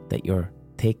belief that you're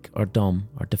thick or dumb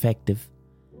or defective,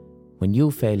 when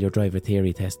you fail your driver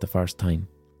theory test the first time,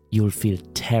 you'll feel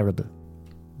terrible.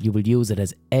 You will use it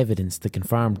as evidence to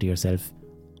confirm to yourself,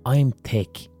 I'm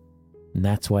thick, and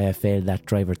that's why I failed that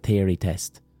driver theory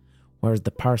test. Whereas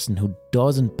the person who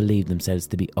doesn't believe themselves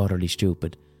to be utterly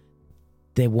stupid,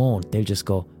 they won't. They'll just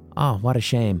go, oh, what a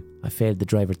shame, I failed the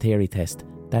driver theory test.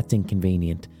 That's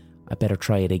inconvenient. I better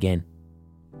try it again.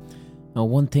 Now,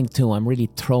 one thing too, I'm really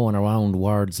throwing around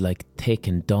words like thick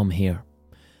and dumb here.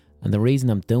 And the reason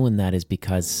I'm doing that is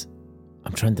because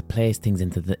I'm trying to place things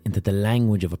into the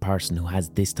language of a person who has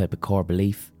this type of core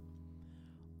belief.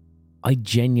 I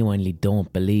genuinely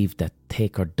don't believe that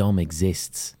thick or dumb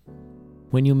exists.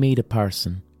 When you meet a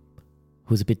person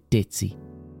who's a bit ditzy,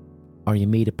 or you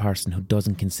meet a person who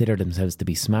doesn't consider themselves to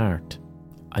be smart,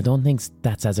 I don't think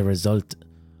that's as a result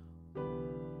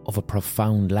of a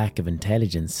profound lack of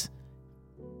intelligence.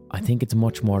 I think it's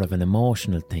much more of an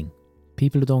emotional thing.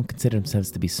 People who don't consider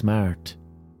themselves to be smart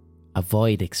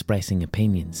avoid expressing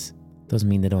opinions. Doesn't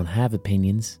mean they don't have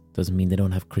opinions, doesn't mean they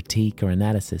don't have critique or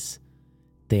analysis.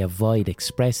 They avoid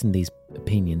expressing these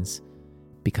opinions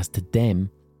because to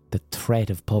them, the threat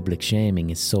of public shaming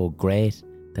is so great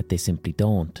that they simply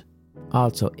don't.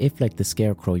 Also, if like the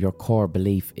scarecrow, your core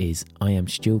belief is, I am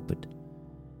stupid,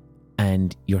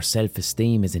 and your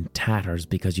self-esteem is in tatters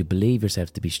because you believe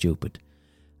yourself to be stupid,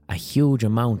 a huge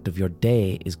amount of your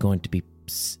day is going to be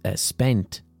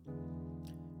spent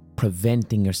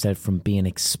preventing yourself from being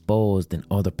exposed in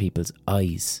other people's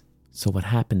eyes. So what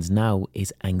happens now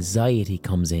is anxiety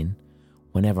comes in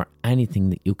whenever anything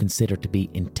that you consider to be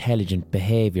intelligent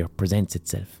behaviour presents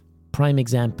itself. Prime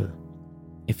example,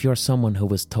 if you're someone who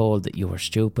was told that you were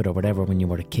stupid or whatever when you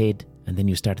were a kid, and then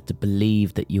you started to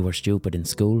believe that you were stupid in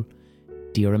school,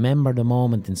 do you remember the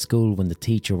moment in school when the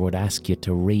teacher would ask you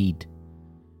to read?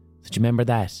 So do you remember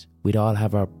that? We'd all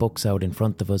have our books out in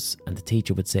front of us and the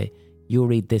teacher would say, you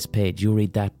read this page, you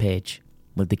read that page.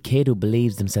 Well, the kid who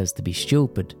believes themselves to be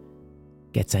stupid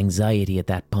gets anxiety at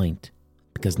that point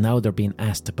because now they're being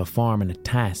asked to perform in a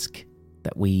task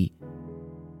that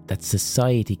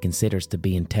society considers to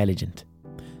be intelligent.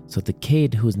 So the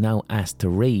kid who's now asked to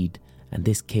read, and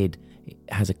this kid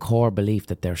has a core belief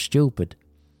that they're stupid,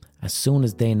 as soon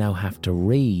as they now have to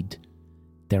read,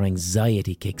 their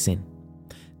anxiety kicks in.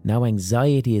 Now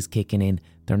anxiety is kicking in,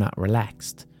 they're not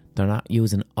relaxed. They're not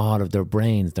using all of their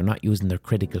brains. They're not using their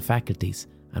critical faculties.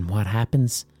 And what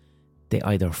happens? They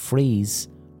either freeze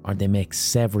or they make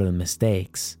several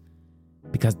mistakes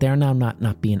because they're now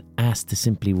not being asked to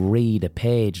simply read a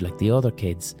page like the other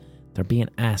kids. They're being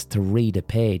asked to read a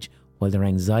page while their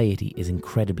anxiety is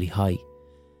incredibly high.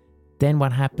 Then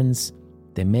what happens?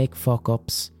 They make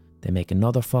fuck-ups. They make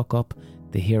another fuck-up.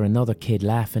 They hear another kid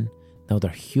laughing. Now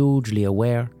they're hugely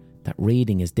aware that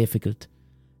reading is difficult.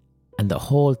 And the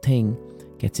whole thing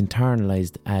gets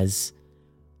internalised as,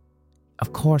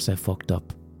 of course I fucked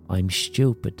up. I'm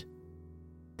stupid.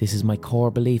 This is my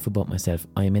core belief about myself.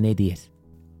 I'm an idiot.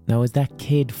 Now, is that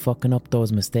kid fucking up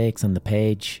those mistakes on the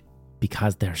page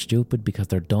because they're stupid, because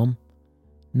they're dumb?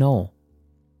 No.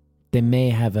 They may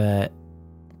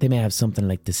have something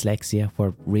like dyslexia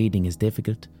where reading is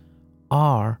difficult.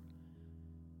 Or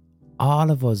all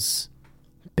of us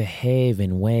behave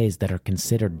in ways that are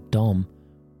considered dumb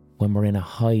when we're in a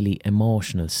highly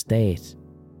emotional state.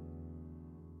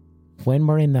 When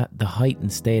we're in the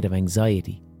heightened state of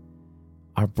anxiety,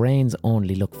 our brains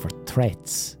only look for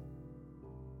threats.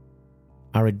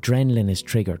 Our adrenaline is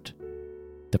triggered.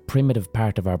 The primitive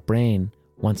part of our brain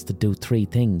wants to do three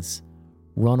things: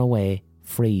 run away,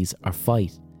 freeze, or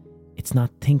fight. It's not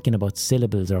thinking about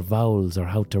syllables or vowels or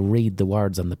how to read the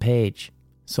words on the page.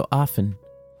 So often,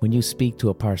 when you speak to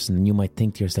a person and you might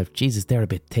think to yourself, Jesus, they're a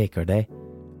bit thick, are they?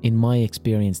 In my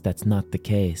experience, that's not the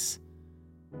case.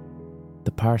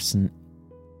 The person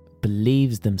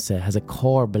believes themselves, has a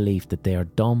core belief that they are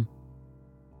dumb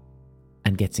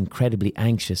and gets incredibly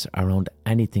anxious around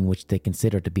anything which they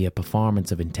consider to be a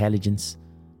performance of intelligence,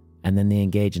 and then they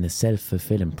engage in a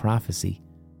self-fulfilling prophecy,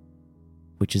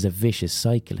 which is a vicious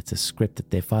cycle. It's a script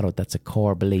that they follow. That's a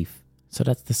core belief. So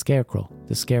that's the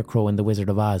scarecrow in The Wizard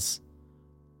of Oz.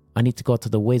 I need to go to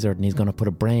the wizard and he's going to put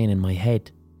a brain in my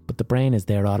head. But the brain is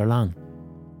there all along.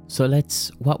 So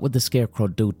what would the scarecrow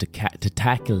do to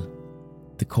tackle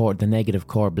the negative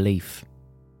core belief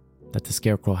that the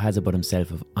scarecrow has about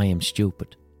himself of, I am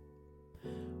stupid?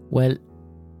 Well,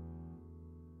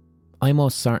 I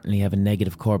most certainly have a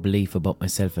negative core belief about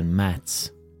myself in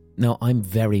maths. Now, I'm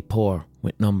very poor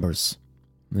with numbers.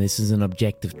 This is an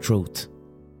objective truth.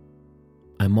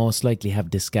 I most likely have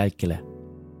dyscalculia.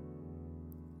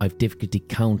 I've difficulty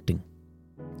counting.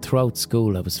 Throughout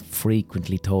school, I was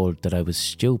frequently told that I was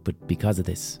stupid because of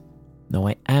this. Now,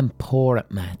 I am poor at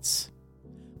maths,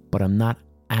 but I'm not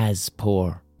as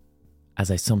poor as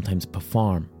I sometimes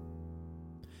perform.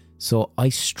 So I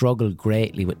struggled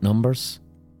greatly with numbers,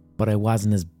 but I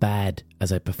wasn't as bad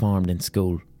as I performed in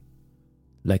school.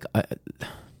 Like,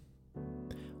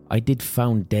 I did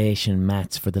foundation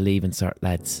maths for the Leaving Cert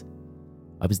lads.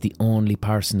 I was the only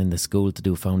person in the school to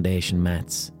do foundation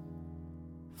maths.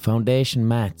 Foundation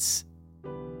maths,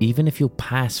 even if you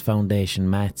pass foundation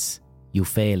maths, you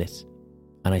fail it.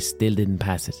 And I still didn't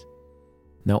pass it.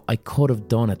 Now, I could have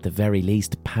done at the very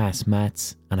least pass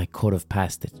maths, and I could have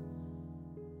passed it.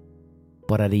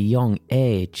 But at a young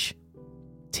age,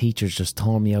 teachers just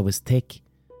told me I was thick,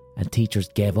 and teachers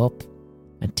gave up,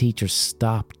 and teachers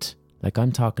stopped. Like,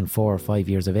 I'm talking 4 or 5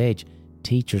 years of age,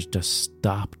 teachers just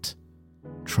stopped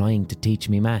trying to teach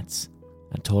me maths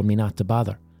and told me not to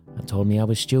bother and told me I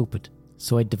was stupid.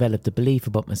 So I developed a belief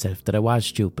about myself that I was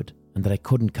stupid and that I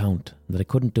couldn't count and that I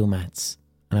couldn't do maths,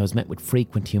 and I was met with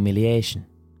frequent humiliation.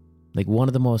 Like, one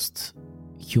of the most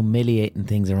humiliating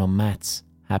things around maths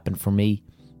happened for me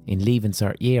in Leaving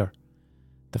Cert year.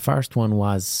 The first one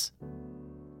was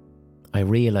I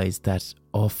realised that,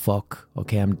 oh fuck,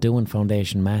 okay, I'm doing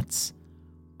foundation maths.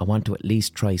 I want to at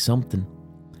least try something.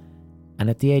 And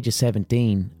at the age of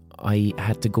 17, I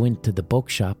had to go into the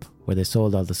bookshop where they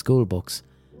sold all the school books,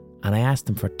 and I asked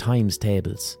them for times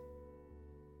tables.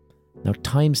 Now,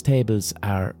 times tables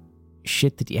are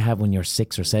shit that you have when you're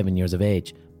 6 or 7 years of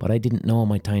age, but I didn't know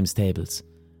my times tables.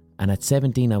 And at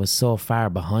 17, I was so far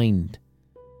behind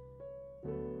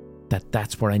that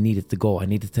that's where I needed to go. I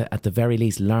needed to, at the very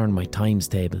least, learn my times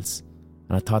tables.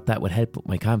 And I thought that would help with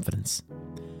my confidence.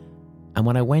 And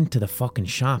when I went to the fucking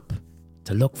shop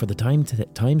to look for the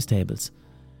times tables,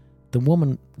 the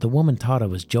woman thought I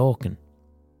was joking.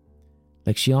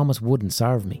 Like, she almost wouldn't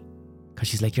serve me. Because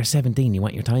she's like, you're 17, you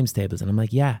want your times tables? And I'm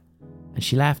like, yeah. And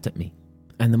she laughed at me.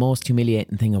 And the most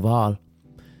humiliating thing of all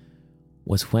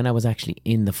was when I was actually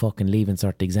in the fucking Leaving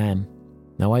Cert exam.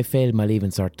 Now, I failed my Leaving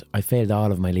Cert. I failed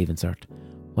all of my Leaving Cert.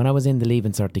 When I was in the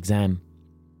Leaving Cert exam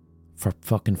for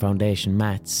fucking foundation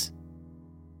maths,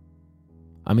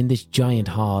 I'm in this giant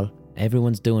hall.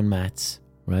 Everyone's doing maths,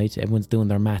 right? Everyone's doing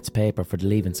their maths paper for the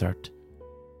Leaving Cert.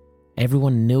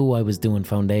 Everyone knew I was doing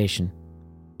foundation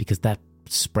because that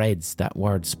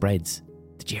word spreads.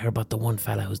 Did you hear about the one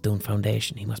fella who's doing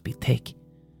foundation? He must be thick.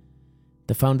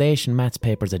 The foundation maths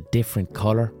paper's a different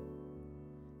colour.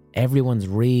 Everyone's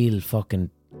real fucking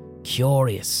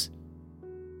curious.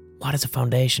 What does a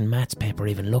foundation maths paper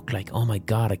even look like? Oh my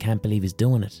God, I can't believe he's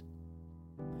doing it.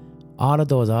 All of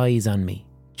those eyes on me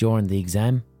during the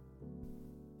exam.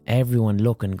 Everyone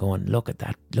looking, going, look at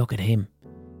that, look at him.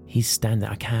 He's standing,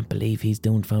 I can't believe he's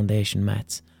doing foundation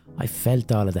maths. I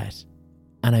felt all of that.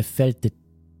 And I felt it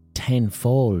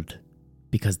tenfold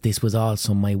because this was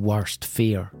also my worst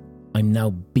fear. I'm now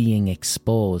being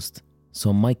exposed.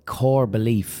 So my core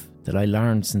belief that I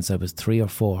learned since I was 3 or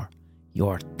 4,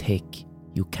 you're thick,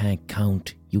 you can't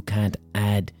count, you can't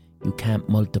add, you can't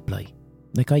multiply.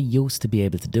 Like, I used to be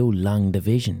able to do long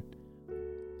division.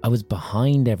 I was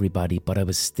behind everybody, but I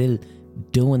was still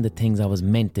doing the things I was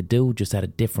meant to do, just at a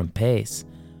different pace.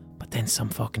 But then some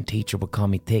fucking teacher would call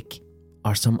me thick,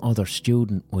 or some other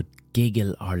student would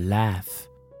giggle or laugh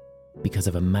because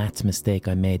of a maths mistake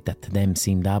I made that to them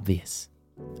seemed obvious.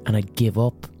 And I'd give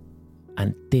up.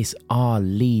 And this all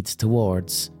leads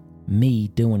towards me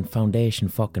doing foundation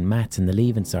fucking maths in the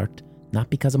Leaving Cert, not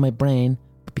because of my brain,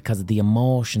 but because of the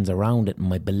emotions around it and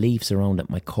my beliefs around it,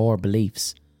 my core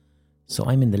beliefs. So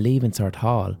I'm in the Leaving Cert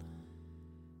hall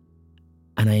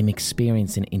and I'm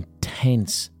experiencing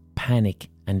intense panic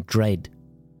and dread.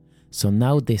 So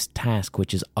now this task,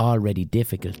 which is already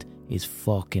difficult, is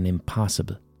fucking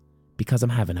impossible because I'm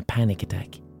having a panic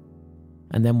attack.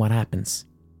 And then what happens?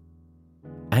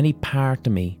 Any part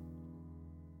of me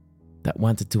that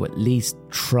wanted to at least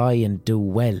try and do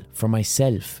well for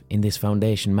myself in this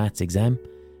foundation maths exam,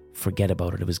 forget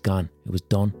about it, it was gone, it was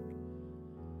done.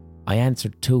 I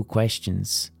answered 2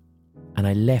 questions and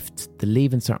I left the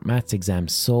Leaving Cert maths exam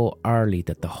so early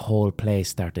that the whole place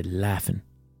started laughing.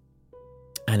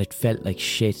 And it felt like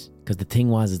shit because the thing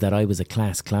was that I was a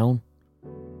class clown.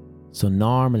 So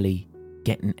normally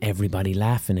getting everybody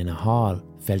laughing in a hall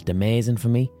felt amazing for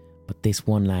me. But this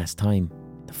one last time,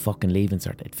 the fucking Leaving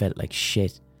Cert, it felt like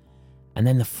shit. And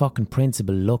then the fucking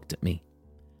principal looked at me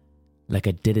like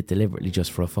I did it deliberately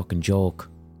just for a fucking joke.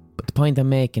 But the point I'm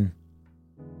making,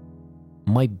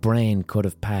 my brain could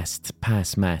have passed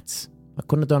maths. I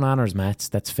couldn't have done honours maths,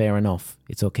 that's fair enough.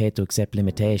 It's okay to accept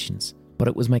limitations. But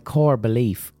it was my core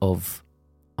belief of,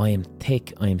 I am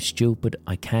thick, I am stupid,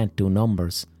 I can't do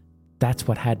numbers. That's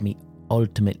what had me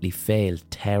ultimately fail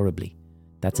terribly.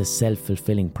 That's a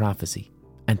self-fulfilling prophecy.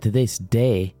 And to this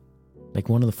day, like,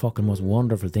 one of the fucking most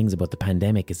wonderful things about the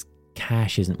pandemic is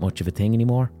cash isn't much of a thing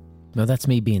anymore. Now, that's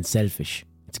me being selfish.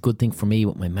 It's a good thing for me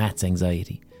with my maths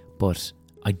anxiety. But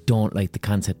I don't like the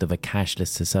concept of a cashless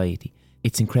society.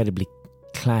 It's incredibly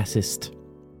classist.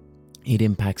 It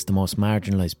impacts the most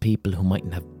marginalised people who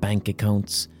mightn't have bank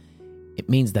accounts. It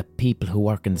means that people who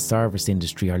work in the service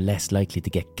industry are less likely to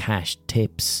get cash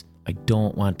tips I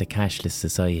don't want a cashless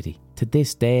society. To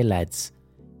this day, lads,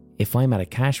 if I'm at a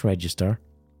cash register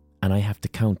and I have to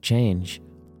count change,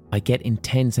 I get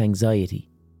intense anxiety.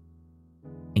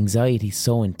 Anxiety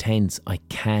so intense I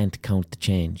can't count the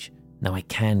change. Now I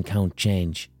can count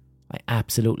change. I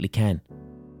absolutely can.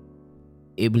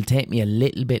 It will take me a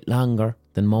little bit longer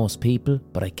than most people,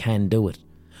 but I can do it.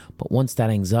 But once that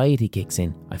anxiety kicks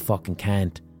in, I fucking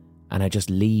can't. And I just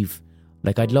leave.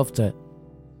 Like, I'd love to...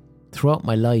 Throughout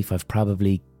my life, I've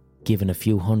probably given a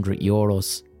few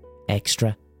 €100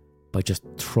 extra by just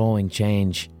throwing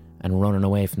change and running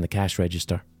away from the cash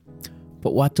register.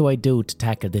 But what do I do to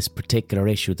tackle this particular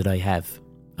issue that I have?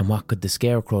 And what could the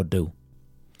scarecrow do?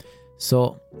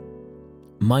 So,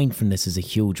 mindfulness is a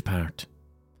huge part.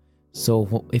 So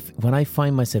when I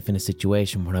find myself in a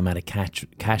situation where I'm at a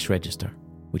cash register,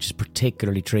 which is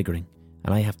particularly triggering,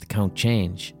 and I have to count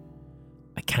change,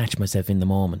 I catch myself in the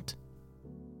moment.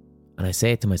 And I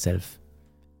say to myself,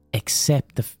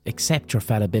 accept your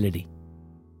fallibility.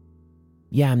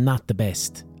 Yeah, I'm not the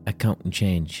best at counting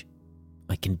change.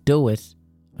 I can do it,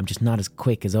 I'm just not as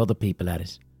quick as other people at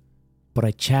it. But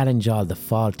I challenge all the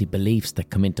faulty beliefs that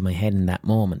come into my head in that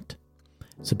moment.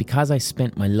 So because I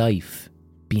spent my life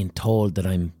being told that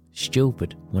I'm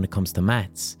stupid when it comes to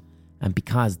maths, and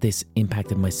because this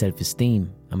impacted my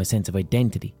self-esteem and my sense of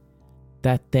identity,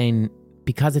 that then,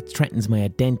 because it threatens my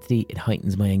identity, it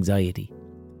heightens my anxiety.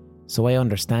 So I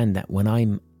understand that when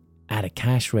I'm at a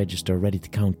cash register ready to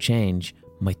count change,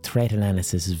 my threat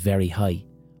analysis is very high.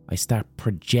 I start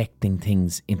projecting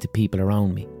things into people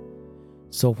around me.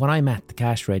 So when I'm at the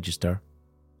cash register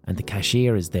and the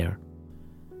cashier is there,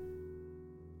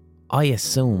 I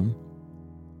assume,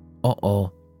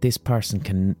 this person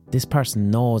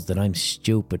knows that I'm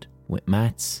stupid with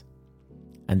maths,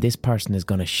 and this person is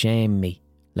going to shame me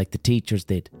like the teachers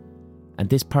did, and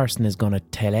this person is going to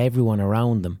tell everyone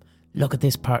around them, look at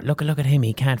this part, look at him,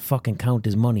 he can't fucking count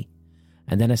his money.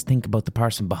 And then I think about the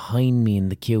person behind me in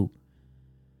the queue,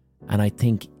 and I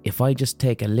think if I just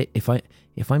take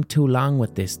if I'm too long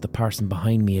with this, the person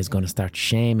behind me is going to start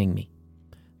shaming me.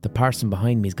 The person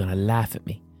behind me is going to laugh at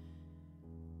me.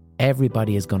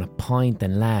 Everybody is going to point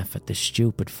and laugh at the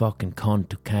stupid fucking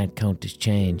cunt who can't count his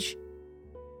change.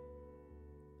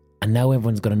 And now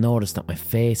everyone's going to notice that my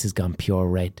face has gone pure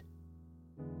red.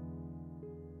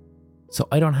 So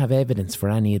I don't have evidence for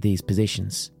any of these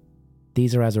positions.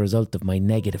 These are as a result of my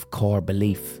negative core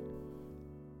belief.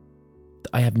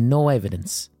 I have no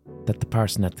evidence that the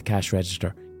person at the cash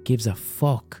register gives a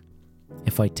fuck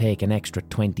if I take an extra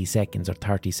 20 seconds or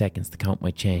 30 seconds to count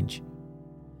my change.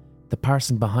 The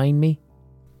person behind me,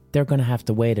 they're going to have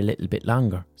to wait a little bit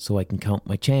longer so I can count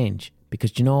my change.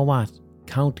 Because you know what?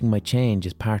 Counting my change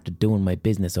is part of doing my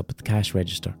business up at the cash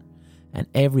register. And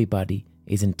everybody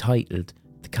is entitled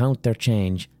to count their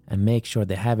change and make sure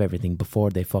they have everything before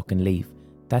they fucking leave.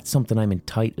 That's something I'm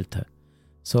entitled to.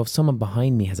 So if someone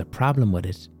behind me has a problem with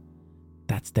it,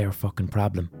 that's their fucking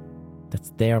problem.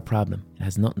 That's their problem. It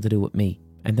has nothing to do with me.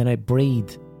 And then I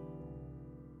breathe.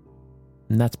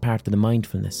 And that's part of the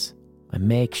mindfulness. I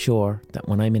make sure that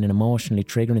when I'm in an emotionally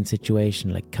triggering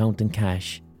situation like counting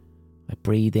cash, I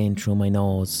breathe in through my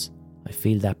nose. I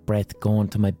feel that breath going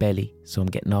to my belly, so I'm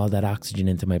getting all that oxygen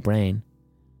into my brain.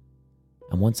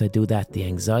 And once I do that, the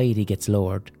anxiety gets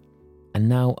lowered. And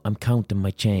now I'm counting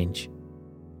my change.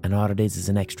 And all it is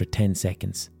an extra 10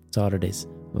 seconds. That's all it is.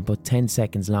 I'm about 10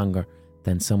 seconds longer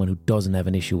than someone who doesn't have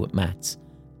an issue with maths.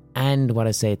 And what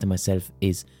I say to myself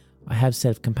is, I have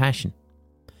self-compassion.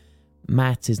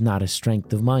 Maths is not a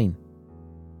strength of mine.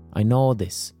 I know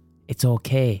this. It's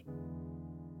okay.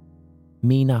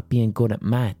 Me not being good at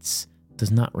maths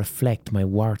does not reflect my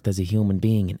worth as a human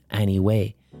being in any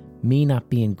way. Me not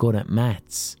being good at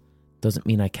maths doesn't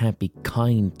mean I can't be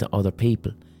kind to other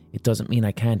people. It doesn't mean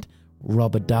I can't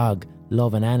rub a dog,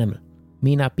 love an animal.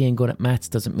 Me not being good at maths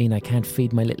doesn't mean I can't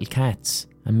feed my little cats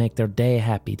and make their day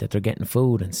happy that they're getting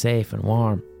food and safe and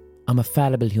warm. I'm a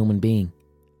fallible human being.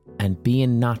 And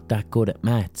being not that good at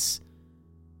maths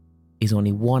is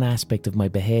only one aspect of my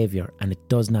behaviour, and it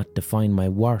does not define my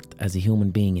worth as a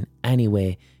human being in any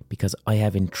way, because I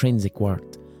have intrinsic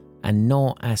worth, and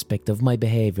no aspect of my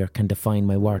behaviour can define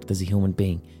my worth as a human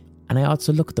being. And I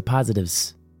also look at the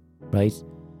positives, right?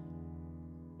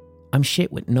 I'm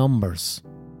shit with numbers.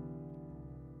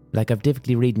 Like, I've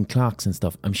difficulty reading clocks and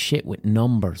stuff. I'm shit with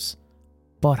numbers.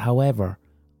 But however,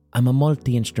 I'm a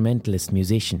multi-instrumentalist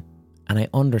musician. And I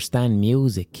understand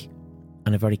music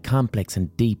on a very complex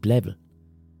and deep level.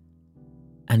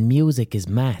 And music is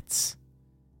maths.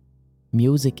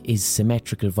 Music is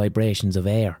symmetrical vibrations of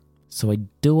air. So I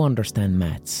do understand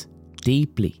maths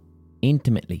deeply,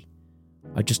 intimately.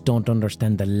 I just don't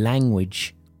understand the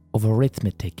language of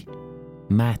arithmetic,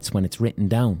 maths when it's written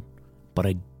down. But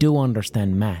I do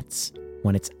understand maths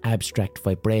when it's abstract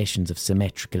vibrations of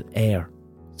symmetrical air.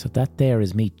 So that there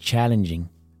is me challenging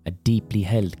a deeply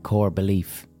held core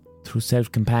belief through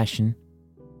self-compassion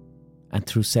and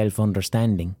through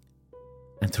self-understanding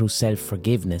and through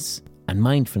self-forgiveness and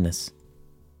mindfulness.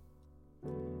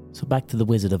 So back to the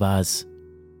Wizard of Oz.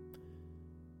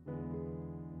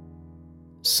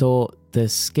 So the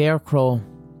Scarecrow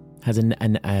has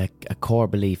a core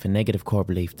belief, a negative core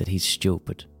belief that he's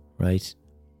stupid, right?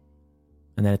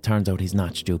 And then it turns out he's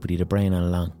not stupid, he had a brain all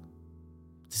along.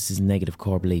 This is a negative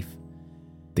core belief.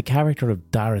 The character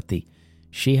of Dorothy,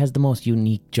 she has the most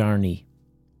unique journey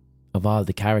of all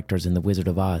the characters in The Wizard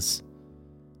of Oz.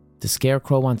 The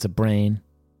Scarecrow wants a brain,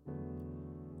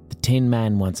 the Tin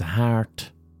Man wants a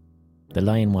heart, the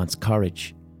Lion wants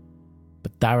courage,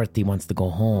 but Dorothy wants to go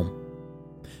home.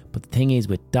 But the thing is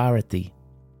with Dorothy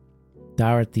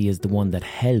is the one that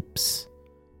helps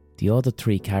the other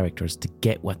three characters to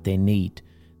get what they need.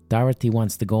 Dorothy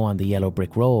wants to go on the yellow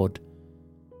brick road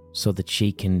so that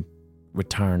she can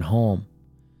return home.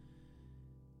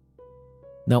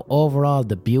 Now, overall,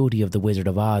 the beauty of The Wizard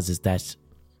of Oz is that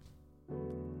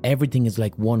everything is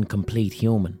like one complete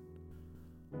human.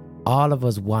 All of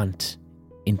us want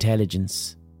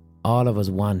intelligence. All of us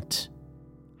want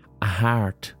a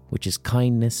heart, which is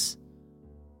kindness.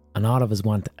 And all of us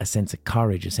want a sense of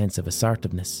courage, a sense of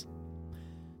assertiveness.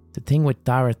 The thing with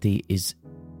Dorothy is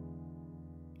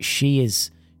she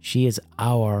is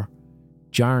our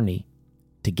journey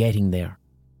to getting there.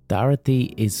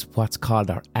 Dorothy is what's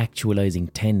called our actualizing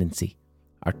tendency,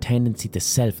 our tendency to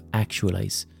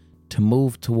self-actualize, to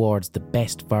move towards the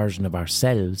best version of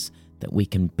ourselves that we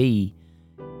can be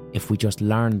if we just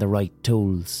learn the right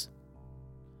tools.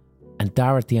 And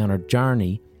Dorothy on her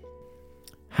journey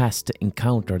has to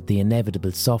encounter the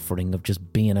inevitable suffering of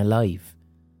just being alive.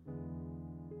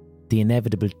 The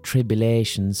inevitable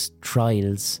tribulations,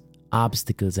 trials,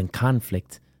 obstacles and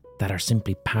conflict that are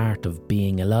simply part of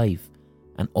being alive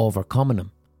and overcoming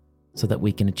them so that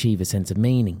we can achieve a sense of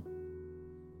meaning.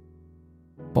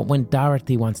 But when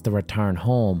Dorothy wants to return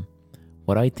home,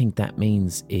 what I think that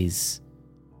means is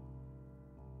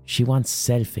she wants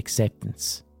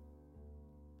self-acceptance.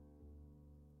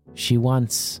 She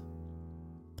wants,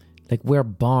 like, we're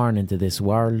born into this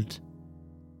world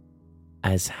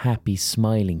as happy,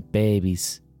 smiling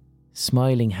babies,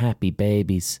 smiling, happy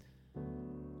babies,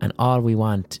 and all we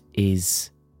want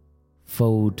is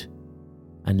food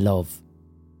and love.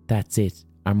 That's it,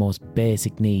 our most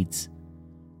basic needs.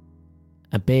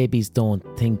 And babies don't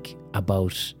think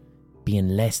about being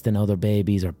less than other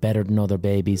babies or better than other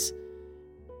babies.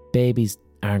 Babies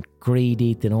aren't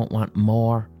greedy, they don't want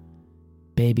more.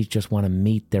 Babies just want to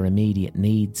meet their immediate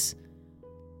needs.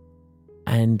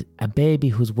 And a baby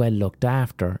who's well looked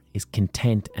after is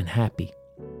content and happy.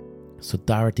 So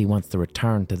Dorothy wants to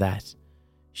return to that.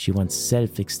 She wants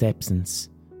self-acceptance,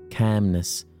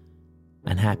 calmness,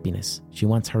 and happiness. She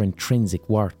wants her intrinsic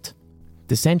worth.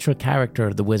 The central character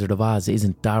of The Wizard of Oz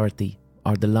isn't Dorothy,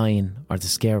 or the Lion, or the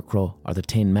Scarecrow, or the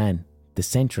Tin Man. The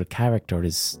central character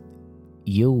is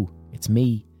you. It's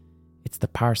me. It's the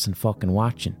person fucking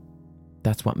watching.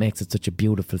 That's what makes it such a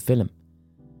beautiful film.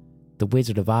 The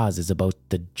Wizard of Oz is about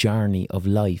the journey of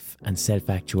life and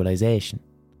self-actualization.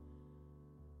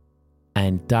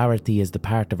 And Dorothy is the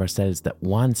part of ourselves that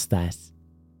wants that.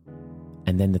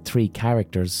 And then the three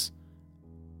characters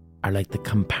are like the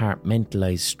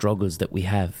compartmentalized struggles that we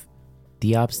have,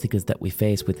 the obstacles that we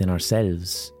face within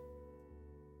ourselves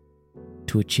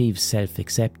to achieve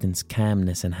self-acceptance,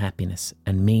 calmness and happiness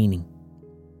and meaning.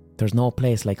 There's no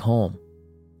place like home.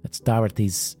 That's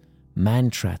Dorothy's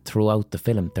mantra throughout the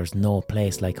film. There's no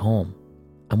place like home.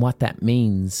 And what that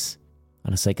means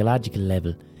on a psychological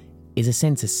level is a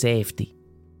sense of safety.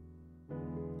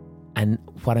 And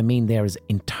what I mean there is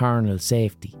internal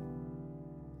safety.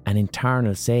 And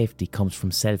internal safety comes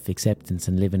from self-acceptance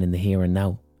and living in the here and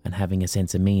now and having a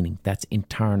sense of meaning. That's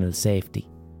internal safety.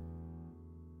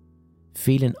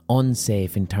 Feeling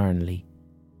unsafe internally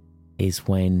is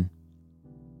when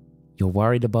you're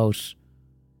worried about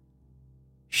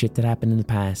shit that happened in the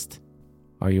past,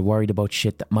 or you're worried about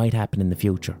shit that might happen in the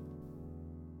future.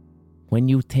 When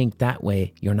you think that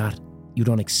way, you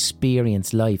don't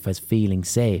experience life as feeling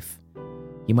safe.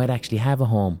 You might actually have a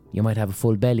home, you might have a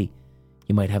full belly,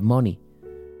 you might have money.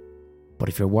 But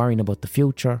if you're worrying about the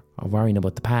future or worrying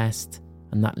about the past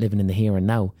and not living in the here and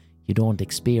now, you don't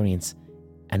experience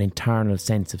an internal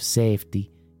sense of safety,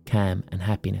 calm and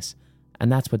happiness. And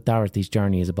that's what Dorothy's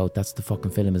journey is about. That's what the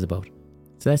fucking film is about.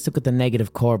 So let's look at the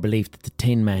negative core belief that the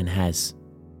Tin Man has.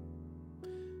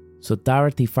 So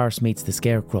Dorothy first meets the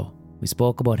Scarecrow. We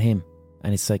spoke about him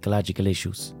and his psychological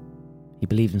issues. He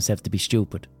believed himself to be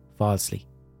stupid, falsely.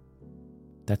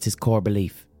 That's his core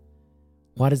belief.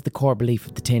 What is the core belief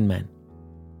of the Tin Man?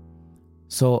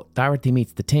 So Dorothy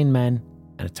meets the Tin Man,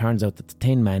 and it turns out that the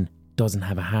Tin Man doesn't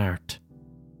have a heart.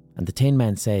 And the Tin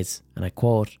Man says, and I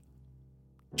quote,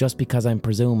 "Just because I'm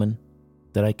presuming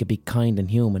that I could be kind and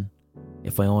human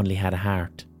if I only had a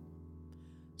heart."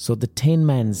 So the Tin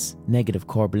Man's negative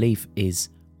core belief is,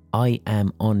 I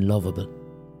am unlovable.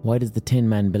 Why does the Tin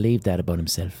Man believe that about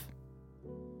himself?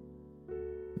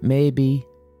 Maybe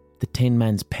the Tin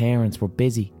Man's parents were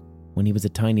busy when he was a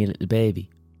tiny little baby.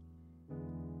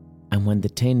 And when the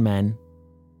Tin Man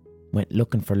went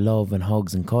looking for love and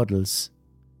hugs and cuddles,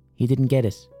 he didn't get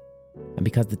it. And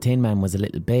because the Tin Man was a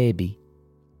little baby,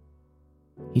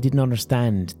 he didn't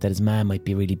understand that his mom might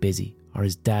be really busy or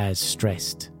his dad's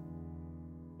stressed.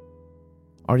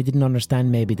 Or he didn't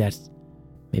understand maybe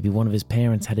one of his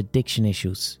parents had addiction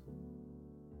issues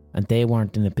and they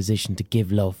weren't in a position to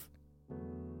give love.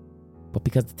 But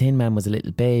because the Tin Man was a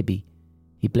little baby,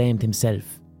 he blamed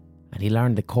himself and he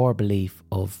learned the core belief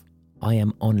of, I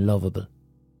am unlovable.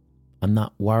 I'm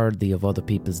not worthy of other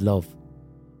people's love.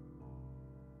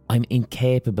 I'm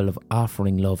incapable of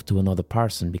offering love to another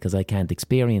person because I can't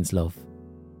experience love.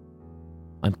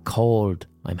 I'm cold,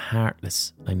 I'm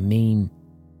heartless, I'm mean.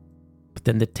 But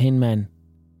then the Tin Man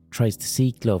tries to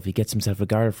seek love. He gets himself a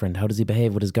girlfriend. How does he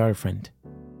behave with his girlfriend?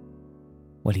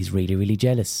 Well, he's really, really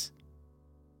jealous.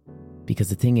 Because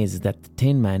the thing is that the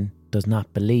Tin Man does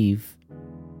not believe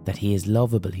that he is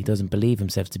lovable. He doesn't believe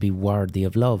himself to be worthy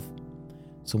of love.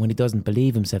 So when he doesn't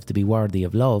believe himself to be worthy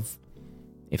of love,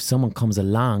 if someone comes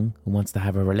along who wants to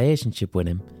have a relationship with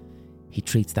him, he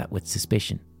treats that with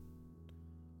suspicion.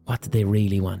 What do they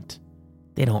really want?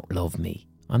 They don't love me.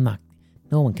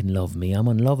 No one can love me. I'm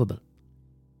unlovable.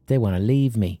 They want to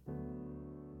leave me.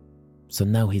 So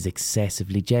now he's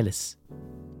excessively jealous.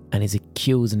 And he's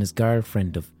accusing his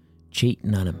girlfriend of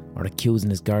cheating on him or accusing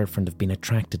his girlfriend of being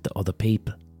attracted to other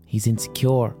people. He's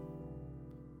insecure.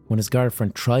 When his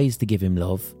girlfriend tries to give him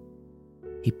love,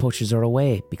 he pushes her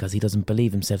away because he doesn't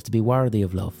believe himself to be worthy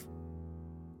of love.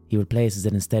 He replaces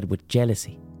it instead with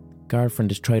jealousy.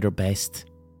 Girlfriend has tried her best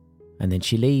and then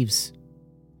she leaves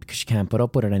because she can't put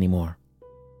up with it anymore.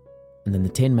 And then the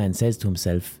Tin Man says to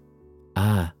himself,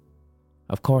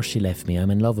 of course she left me,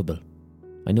 I'm unlovable.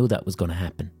 I knew that was going to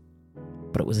happen.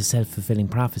 But it was a self-fulfilling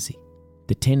prophecy.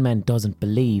 The Tin Man doesn't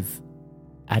believe.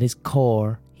 At his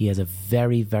core, he has a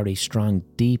very, very strong,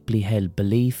 deeply held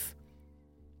belief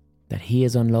that he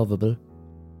is unlovable,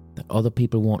 that other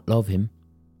people won't love him,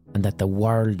 and that the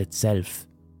world itself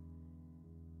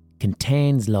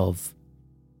contains love,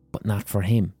 but not for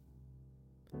him.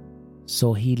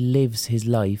 So he lives his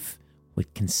life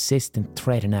with consistent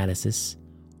threat analysis,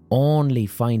 only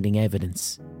finding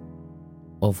evidence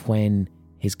of when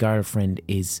his girlfriend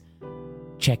is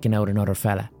checking out another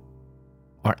fella.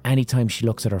 Or anytime she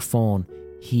looks at her phone,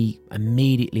 he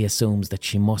immediately assumes that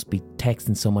she must be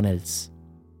texting someone else.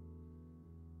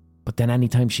 But then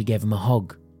anytime she gave him a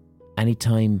hug,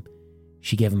 anytime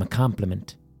she gave him a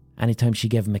compliment, anytime she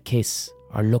gave him a kiss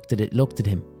or looked at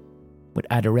him with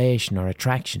adoration or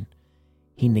attraction,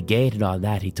 he negated all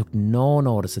that. He took no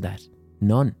notice of that.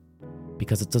 None.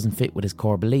 Because it doesn't fit with his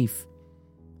core belief.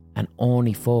 And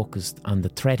only focused on the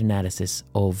threat analysis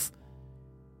of,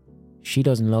 she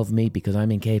doesn't love me because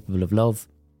I'm incapable of love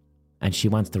and she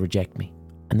wants to reject me.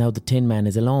 And now the Tin Man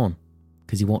is alone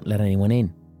because he won't let anyone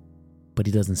in. But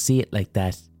he doesn't see it like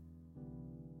that.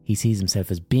 He sees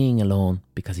himself as being alone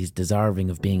because he's deserving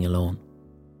of being alone.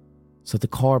 So the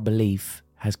core belief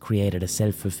has created a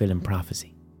self-fulfilling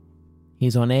prophecy.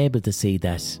 He's unable to see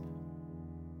that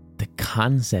the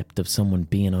concept of someone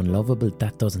being unlovable,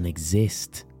 that doesn't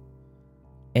exist.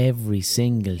 Every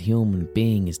single human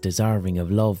being is deserving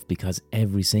of love because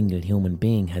every single human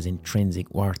being has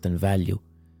intrinsic worth and value.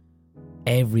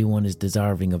 Everyone is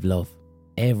deserving of love.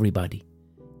 Everybody.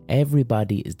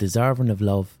 Everybody is deserving of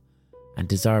love and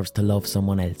deserves to love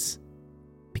someone else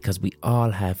because we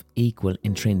all have equal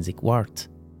intrinsic worth.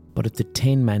 But if the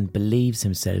Tin Man believes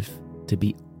himself to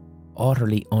be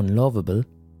utterly unlovable,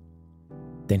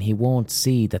 then he won't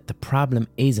see that the problem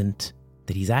isn't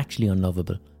that he's actually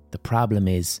unlovable. The problem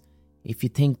is, if you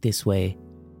think this way,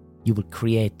 you will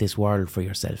create this world for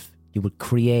yourself. You will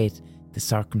create the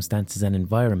circumstances and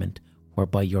environment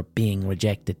whereby you're being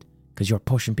rejected because you're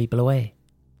pushing people away.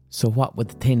 So what would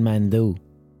the Tin Man do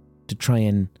to try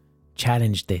and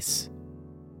challenge this?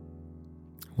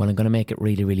 Well, I'm going to make it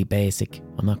really, really basic.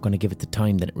 I'm not going to give it the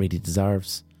time that it really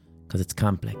deserves because it's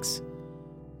complex.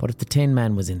 But if the Tin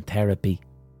Man was in therapy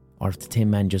or if the Tin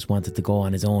Man just wanted to go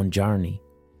on his own journey,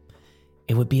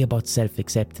 it would be about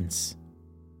self-acceptance.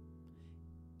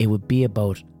 It would be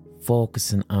about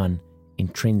focusing on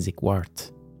intrinsic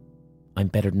worth. I'm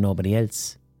better than nobody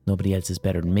else. Nobody else is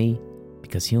better than me,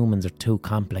 because humans are too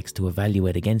complex to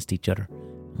evaluate against each other,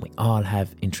 and we all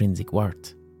have intrinsic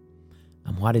worth.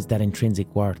 And what is that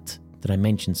intrinsic worth that I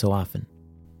mention so often?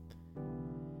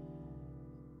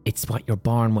 It's what you're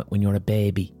born with when you're a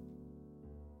baby.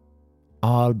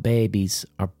 All babies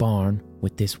are born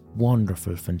with this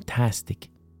wonderful, fantastic,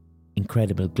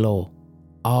 incredible glow.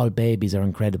 All babies are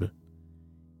incredible.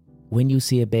 When you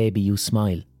see a baby, you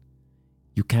smile.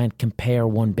 You can't compare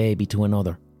one baby to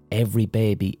another. Every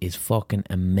baby is fucking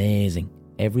amazing.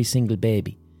 Every single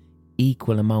baby.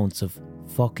 Equal amounts of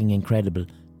fucking incredible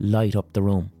light up the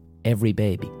room. Every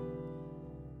baby.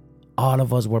 All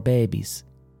of us were babies.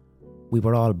 We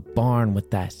were all born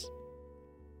with that.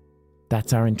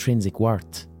 That's our intrinsic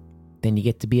worth. Then you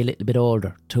get to be a little bit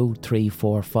older. 2, 3,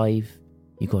 4, 5.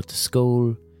 You go to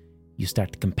school. You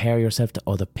start to compare yourself to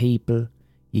other people.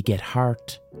 You get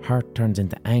hurt. Hurt turns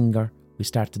into anger. We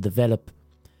start to develop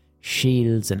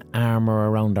shields and armour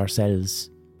around ourselves.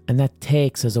 And that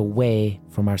takes us away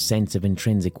from our sense of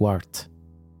intrinsic worth.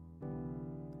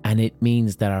 And it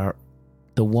means that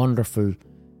the wonderful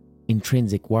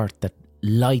intrinsic worth that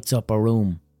lights up a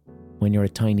room when you're a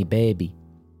tiny baby,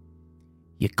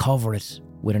 you cover it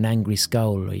with an angry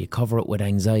scowl, or you cover it with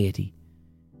anxiety.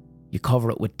 You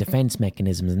cover it with defence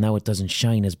mechanisms, and now it doesn't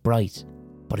shine as bright,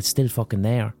 but it's still fucking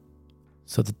there.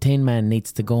 So the Tin Man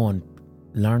needs to go and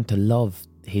learn to love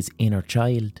his inner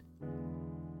child.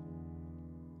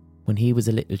 When he was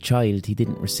a little child, he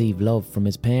didn't receive love from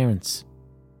his parents.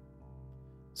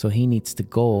 So he needs to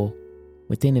go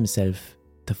within himself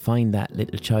to find that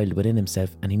little child within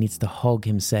himself, and he needs to hug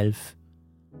himself.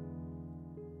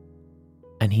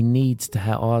 And he needs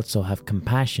to also have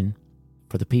compassion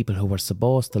for the people who were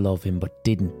supposed to love him but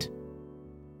didn't.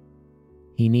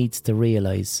 He needs to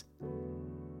realise,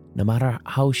 no matter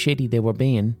how shitty they were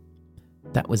being,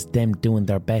 that was them doing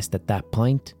their best at that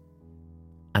point.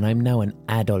 And I'm now an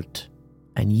adult.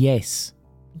 And yes,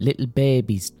 little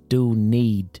babies do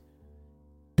need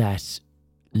that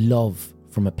love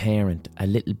from a parent. A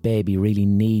little baby really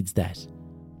needs that.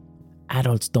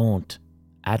 Adults don't.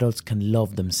 Adults can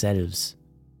love themselves.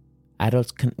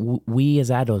 We as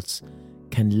adults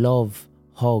can love,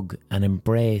 hug and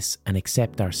embrace and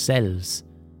accept ourselves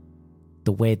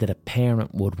the way that a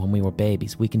parent would when we were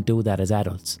babies. We can do that as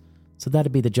adults. So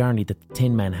that'd be the journey that the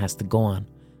Tin Man has to go on.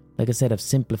 Like I said, I've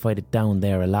simplified it down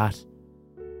there a lot.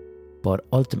 But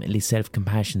ultimately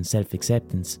self-compassion,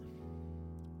 self-acceptance,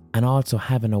 and also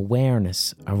having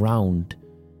awareness around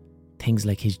things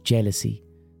like his jealousy,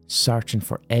 searching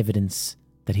for evidence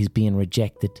that he's being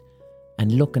rejected,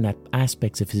 and looking at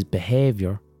aspects of his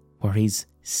behaviour where he's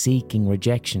seeking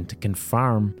rejection to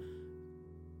confirm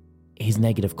his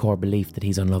negative core belief that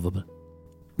he's unlovable.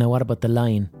 Now what about the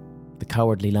lion? The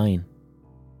cowardly lion.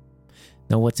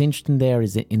 Now what's interesting there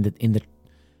is in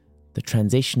the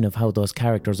transition of how those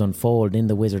characters unfold in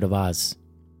The Wizard of Oz.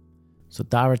 So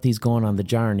Dorothy's going on the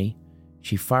journey.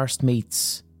 She first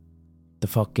meets the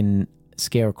fucking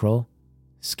Scarecrow.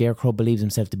 Scarecrow believes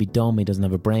himself to be dumb, he doesn't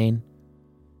have a brain.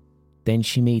 Then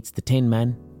she meets the Tin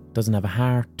Man, doesn't have a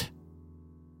heart.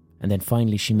 And then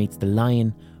finally she meets the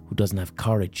lion, who doesn't have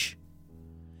courage.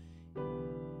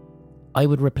 I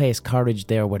would replace courage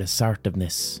there with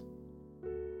assertiveness.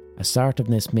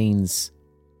 Assertiveness means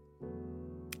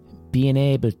being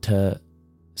able to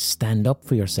stand up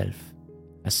for yourself.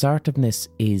 Assertiveness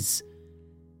is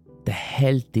the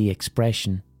healthy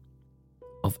expression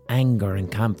of anger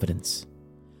and confidence.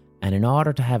 And in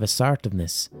order to have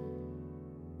assertiveness,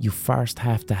 you first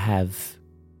have to have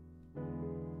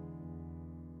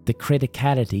the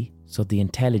criticality, so the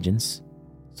intelligence.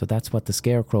 So that's what the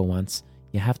Scarecrow wants.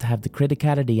 You have to have the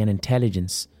criticality and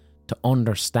intelligence to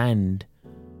understand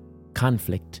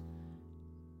conflict.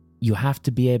 You have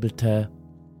to be able to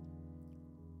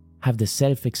have the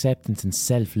self-acceptance and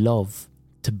self-love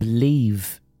to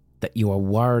believe that you are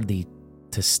worthy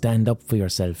to stand up for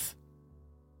yourself.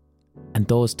 And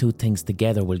those two things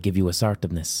together will give you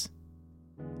assertiveness.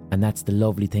 And that's the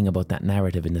lovely thing about that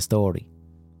narrative in the story.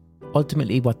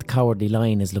 Ultimately, what the Cowardly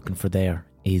Lion is looking for there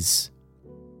is,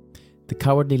 the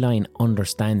Cowardly Lion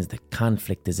understands that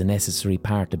conflict is a necessary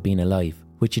part of being alive,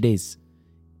 which it is.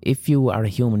 If you are a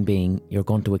human being, you're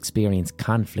going to experience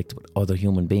conflict with other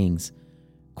human beings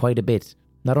quite a bit.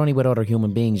 Not only with other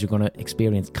human beings, you're going to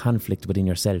experience conflict within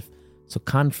yourself. So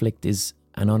conflict is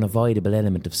an unavoidable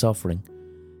element of suffering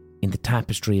in the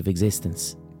tapestry of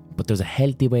existence. But there's a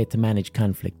healthy way to manage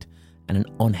conflict, and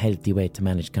an unhealthy way to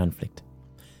manage conflict.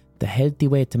 The healthy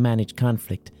way to manage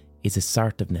conflict is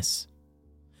assertiveness.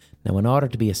 Now, in order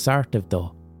to be assertive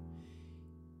though,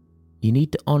 you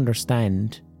need to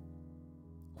understand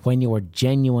when you are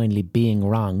genuinely being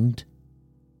wronged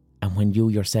and when you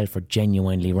yourself are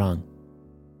genuinely wrong.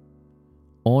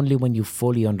 Only when you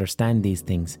fully understand these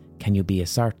things can you be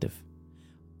assertive.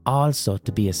 Also,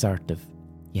 to be assertive,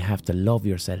 you have to love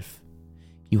yourself.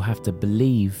 You have to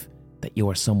believe that you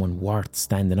are someone worth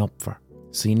standing up for.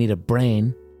 So you need a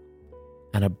brain,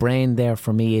 and a brain there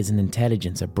for me isn't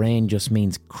intelligence. A brain just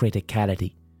means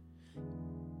criticality.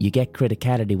 You get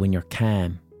criticality when you're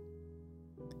calm.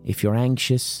 If you're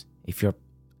anxious, if you're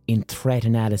in threat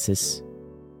analysis,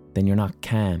 then you're not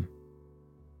calm.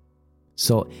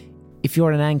 So if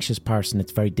you're an anxious person,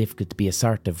 it's very difficult to be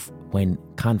assertive when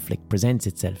conflict presents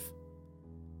itself.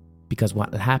 Because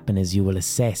what will happen is you will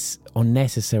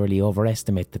unnecessarily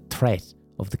overestimate the threat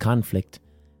of the conflict,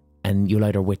 and you'll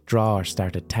either withdraw or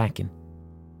start attacking.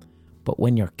 But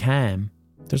when you're calm,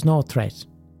 there's no threat.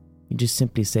 You just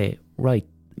simply say, right,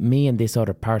 me and this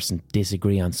other person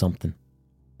disagree on something.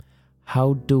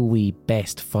 How do we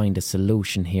best find a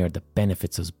solution here that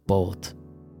benefits us both?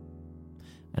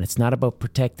 And it's not about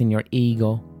protecting your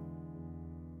ego.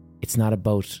 It's not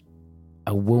about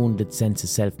a wounded sense of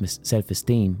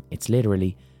self-esteem. It's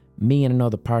literally, me and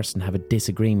another person have a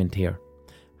disagreement here.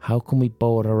 How can we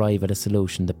both arrive at a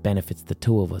solution that benefits the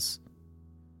two of us?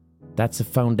 That's a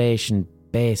foundation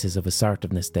basis of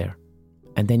assertiveness there.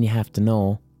 And then you have to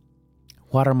know,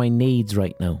 what are my needs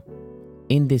right now?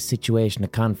 In this situation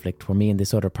of conflict where me and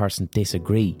this other person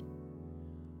disagree,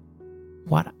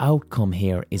 what outcome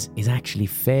here is actually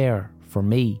fair for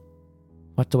me?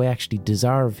 What do I actually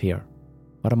deserve here?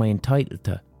 What am I entitled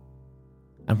to?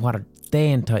 And what are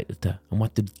they entitled to? And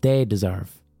what do they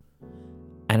deserve?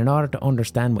 And in order to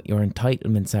understand what your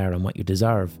entitlements are and what you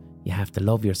deserve, you have to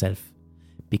love yourself.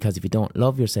 Because if you don't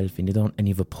love yourself and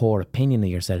you have a poor opinion of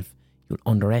yourself, you'll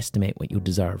underestimate what you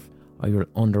deserve, or you'll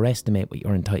underestimate what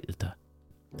you're entitled to.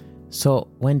 So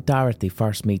when Dorothy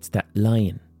first meets that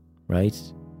lion, right?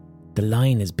 The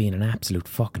lion is being an absolute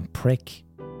fucking prick.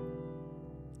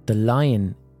 The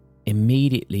lion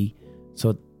immediately,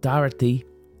 so Dorothy,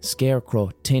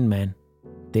 Scarecrow, Tin Man,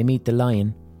 they meet the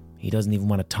lion. He doesn't even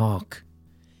want to talk.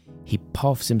 He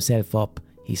puffs himself up.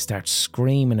 He starts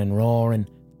screaming and roaring,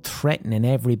 threatening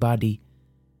everybody,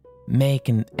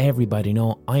 making everybody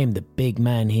know, I am the big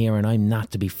man here and I'm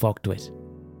not to be fucked with.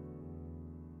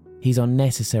 He's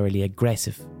unnecessarily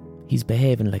aggressive. He's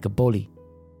behaving like a bully.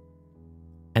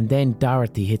 And then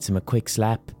Dorothy hits him a quick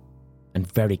slap,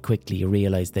 and very quickly you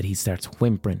realise that he starts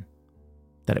whimpering,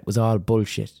 that it was all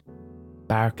bullshit.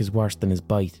 Bark is worse than his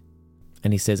bite.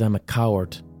 And he says, I'm a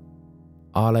coward.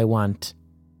 All I want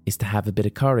is to have a bit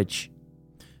of courage.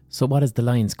 So what is the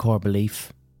lion's core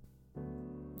belief?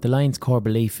 The lion's core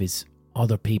belief is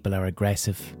other people are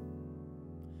aggressive.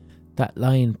 That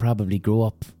lion probably grew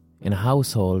up in a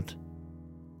household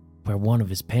where one of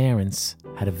his parents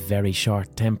had a very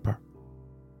short temper.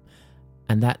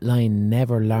 And that lion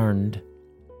never learned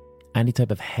any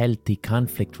type of healthy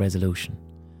conflict resolution.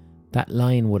 That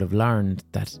lion would have learned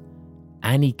that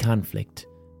any conflict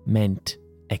meant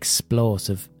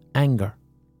explosive anger.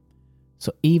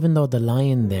 So even though the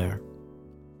lion there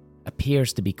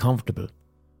appears to be comfortable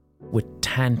with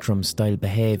tantrum style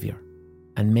behaviour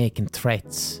and making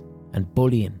threats and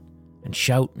bullying and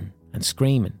shouting and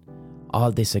screaming,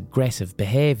 all this aggressive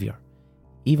behaviour,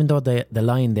 even though the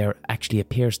lion there actually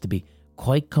appears to be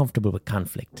quite comfortable with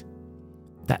conflict,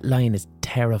 that lion is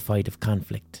terrified of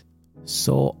conflict.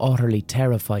 So utterly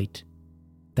terrified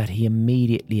that he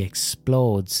immediately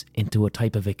explodes into a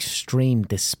type of extreme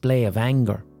display of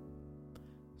anger,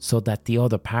 so that the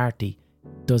other party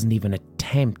doesn't even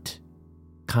attempt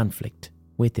conflict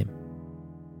with him,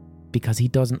 because he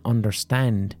doesn't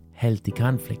understand healthy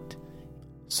conflict.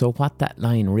 So what that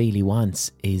lion really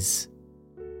wants is,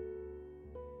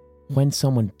 when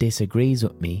someone disagrees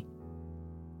with me,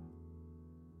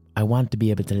 I want to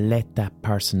be able to let that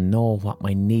person know what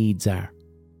my needs are.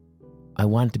 I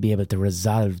want to be able to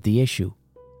resolve the issue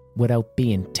without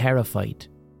being terrified.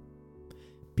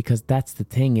 Because that's the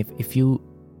thing, if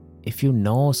you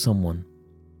know someone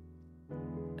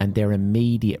and their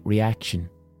immediate reaction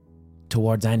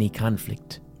towards any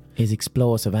conflict is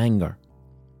explosive anger,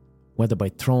 whether by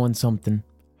throwing something,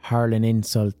 hurling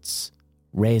insults,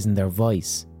 raising their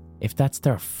voice, if that's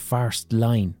their first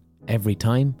line every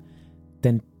time,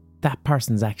 then that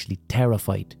person's actually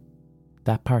terrified.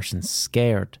 That person's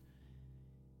scared.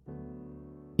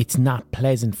 It's not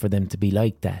pleasant for them to be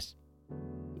like that.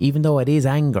 Even though it is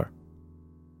anger,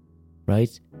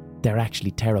 right? They're actually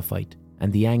terrified.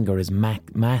 and the anger is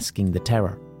masking the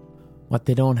terror. What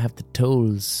they don't have the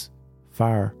tools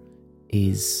for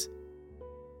is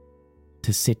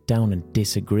to sit down and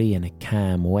disagree in a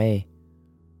calm way.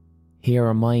 Here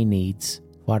are my needs.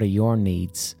 What are your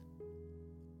needs?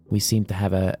 We seem to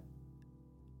have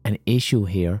an issue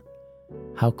here.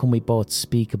 How can we both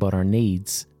speak about our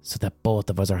needs so that both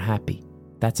of us are happy?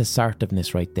 That's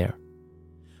assertiveness right there.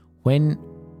 When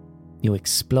you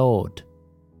explode,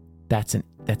 that's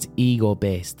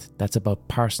ego-based. That's about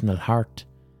personal hurt.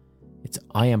 It's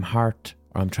I am hurt,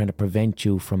 or I'm trying to prevent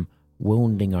you from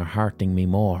wounding or hurting me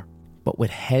more. But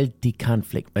with healthy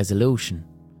conflict resolution,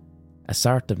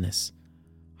 assertiveness,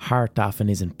 hurt often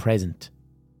isn't present.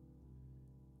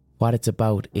 What it's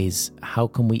about is how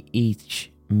can we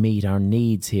each meet our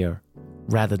needs here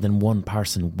rather than one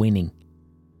person winning.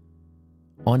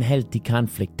 Unhealthy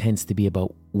conflict tends to be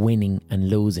about winning and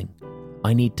losing.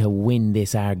 I need to win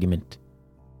this argument.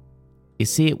 You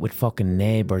see it with fucking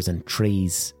neighbours and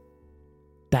trees.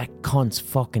 That cunt's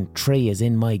fucking tree is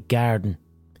in my garden.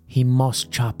 He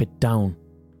must chop it down.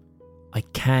 I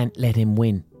can't let him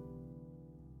win.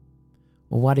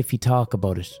 Well, what if you talk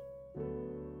about it?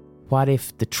 What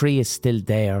if the tree is still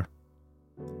there,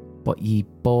 but ye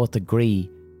both agree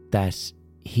that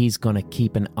he's going to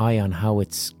keep an eye on how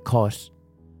it's cut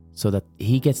so that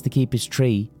he gets to keep his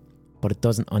tree, but it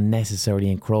doesn't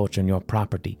unnecessarily encroach on your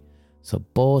property. So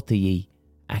both of ye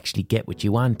actually get what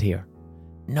you want here.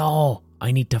 No,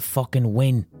 I need to fucking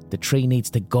win. The tree needs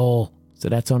to go. So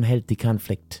that's unhealthy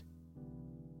conflict.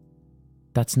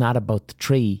 That's not about the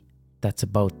tree. That's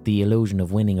about the illusion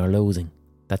of winning or losing.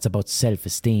 That's about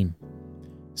self-esteem.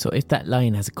 So if that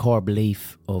line has a core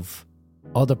belief of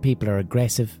other people are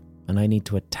aggressive and I need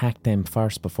to attack them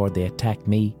first before they attack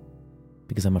me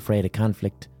because I'm afraid of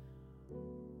conflict,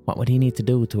 what would he need to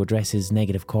do to address his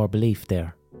negative core belief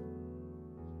there?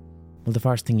 Well, the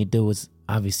first thing you do is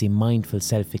obviously mindful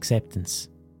self-acceptance.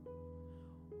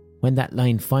 When that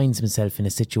line finds himself in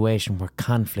a situation where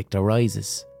conflict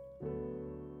arises,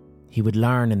 he would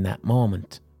learn in that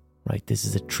moment, right, this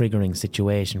is a triggering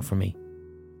situation for me.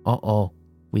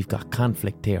 We've got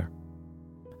conflict here.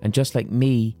 And just like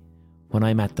me, when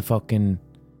I'm at the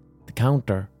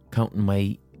counter counting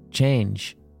my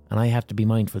change, and I have to be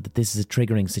mindful that this is a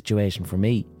triggering situation for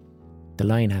me, the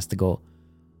line has to go,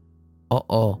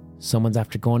 someone's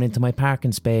after going into my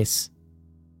parking space.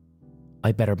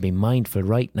 I better be mindful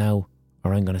right now,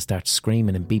 or I'm going to start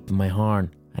screaming and beeping my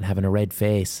horn and having a red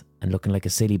face and looking like a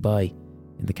silly boy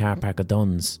in the car park of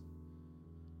Duns.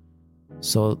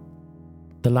 So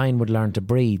the lion would learn to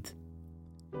breathe,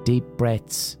 deep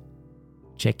breaths,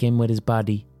 check in with his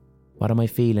body. What am I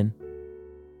feeling?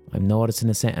 I'm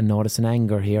noticing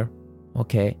anger here.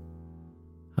 Okay,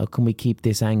 how can we keep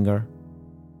this anger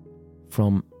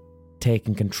from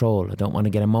taking control? I don't want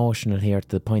to get emotional here to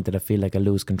the point that I feel like I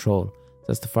lose control.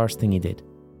 That's the first thing he did.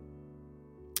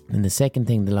 And the second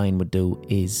thing the lion would do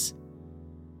is,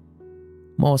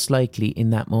 most likely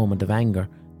in that moment of anger,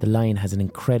 the lion has an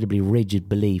incredibly rigid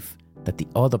belief that the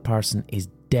other person is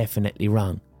definitely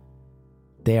wrong.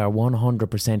 They are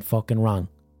 100% fucking wrong.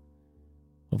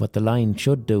 But what the lion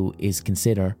should do is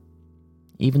consider,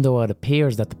 even though it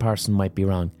appears that the person might be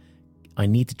wrong, I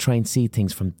need to try and see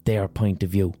things from their point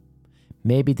of view.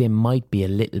 Maybe they might be a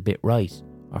little bit right,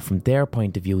 or from their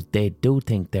point of view, they do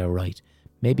think they're right.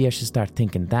 Maybe I should start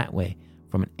thinking that way,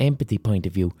 from an empathy point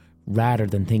of view, rather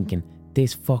than thinking,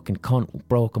 this fucking cunt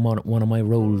broke one of my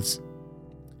rules.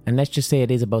 And let's just say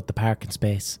it is about the parking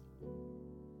space.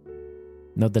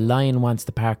 Now the lion wants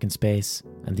the parking space,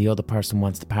 and the other person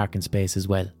wants the parking space as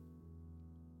well.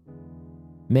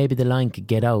 Maybe the lion could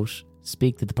get out,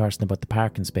 speak to the person about the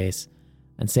parking space,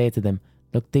 and say to them,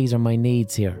 look, these are my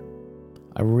needs here.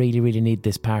 I really, really need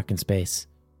this parking space.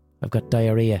 I've got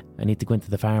diarrhea. I need to go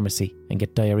into the pharmacy and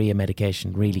get diarrhea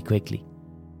medication really quickly.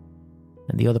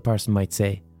 And the other person might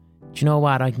say, do you know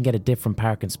what? I can get a different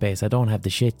parking space. I don't have the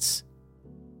shits.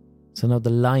 So now the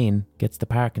lion gets the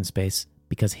parking space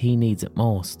because he needs it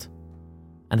most.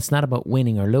 And it's not about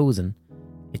winning or losing.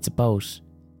 It's about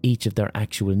each of their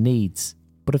actual needs.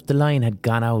 But if the lion had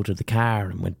gone out of the car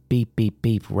and went beep, beep,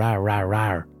 beep, rar, rar,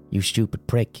 rar, you stupid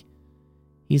prick,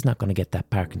 he's not going to get that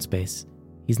parking space.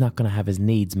 He's not going to have his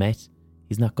needs met.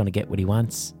 He's not going to get what he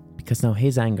wants, because now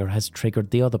his anger has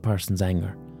triggered the other person's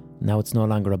anger. Now it's no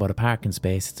longer about a parking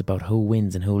space, it's about who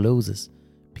wins and who loses,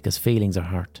 because feelings are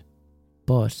hurt.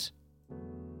 But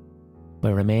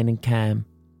by remaining calm,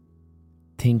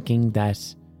 thinking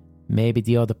that maybe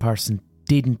the other person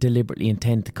didn't deliberately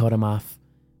intend to cut him off,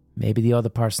 maybe the other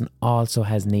person also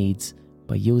has needs,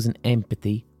 by using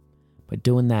empathy, by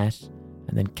doing that,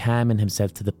 and then calming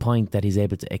himself to the point that he's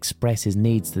able to express his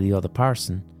needs to the other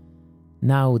person,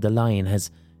 now the lion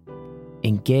has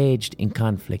engaged in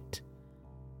conflict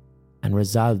and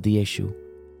resolved the issue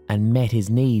and met his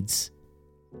needs,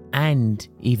 and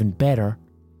even better,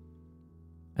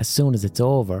 as soon as it's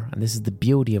over, and this is the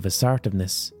beauty of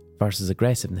assertiveness versus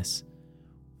aggressiveness,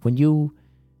 when you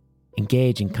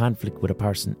engage in conflict with a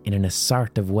person in an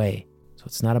assertive way, so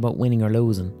it's not about winning or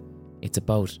losing, it's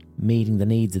about meeting the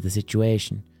needs of the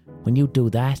situation. When you do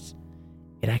that,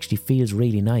 it actually feels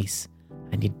really nice,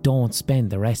 and you don't spend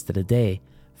the rest of the day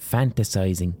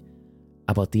fantasizing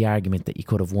about the argument that you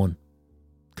could have won.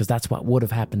 Because that's what would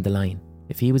have happened to Lion.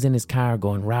 If he was in his car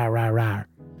going rah rah rah,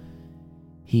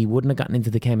 he wouldn't have gotten into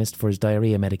the chemist for his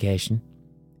diarrhea medication.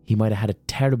 He might have had a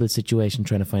terrible situation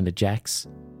trying to find a Jax,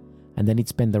 and then he'd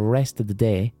spend the rest of the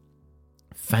day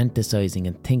fantasizing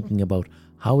and thinking about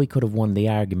how he could have won the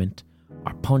argument,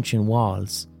 or punching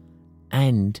walls,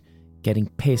 and getting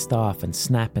pissed off and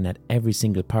snapping at every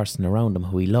single person around him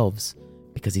who he loves,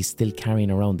 because he's still carrying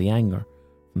around the anger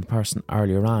from the person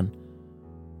earlier on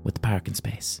with the parking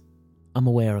space. I'm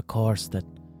aware, of course, that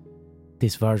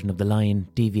this version of the Lion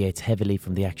deviates heavily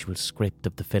from the actual script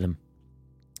of the film,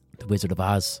 The Wizard of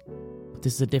Oz. But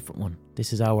this is a different one.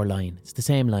 This is our Lion. It's the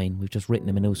same Lion. We've just written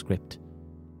him a new script.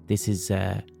 This is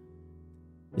the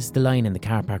Lion in the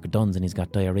car park of Duns, and he's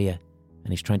got diarrhea,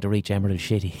 and he's trying to reach Emerald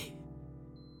City.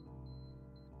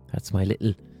 That's my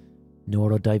little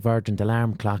neurodivergent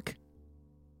alarm clock.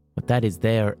 What that is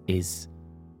there is,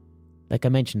 like I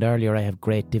mentioned earlier, I have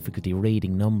great difficulty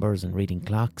reading numbers and reading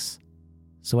clocks.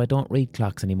 So I don't read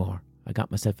clocks anymore. I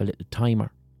got myself a little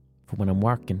timer for when I'm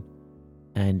working.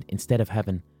 And instead of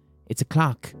having, it's a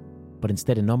clock, but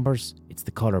instead of numbers, it's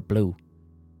the colour blue.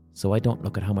 So I don't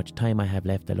look at how much time I have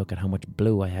left, I look at how much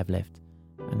blue I have left.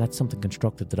 And that's something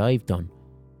constructive that I've done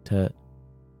to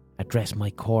address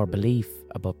my core belief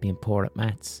about being poor at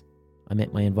maths. I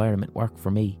make my environment work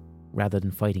for me, rather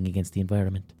than fighting against the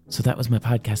environment. So that was my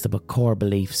podcast about core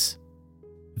beliefs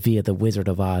via The Wizard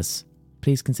of Oz.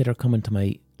 Please consider coming to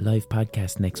my live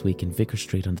podcast next week in Vicar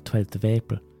Street on the 12th of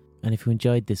April. And if you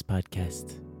enjoyed this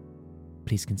podcast,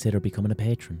 please consider becoming a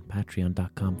patron,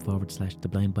 patreon.com/The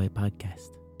Blind Boy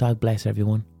Podcast. God bless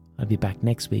everyone. I'll be back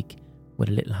next week with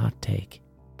a little hot take.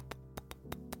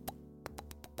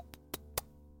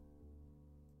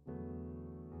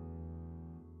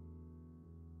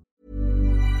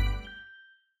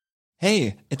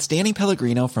 Hey, it's Danny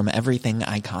Pellegrino from Everything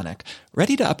Iconic.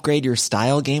 Ready to upgrade your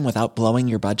style game without blowing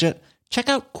your budget? Check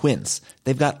out Quince.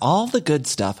 They've got all the good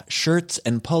stuff, shirts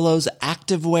and polos,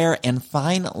 activewear, and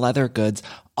fine leather goods,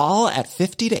 all at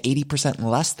 50 to 80%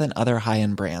 less than other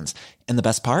high-end brands. And the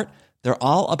best part? They're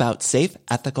all about safe,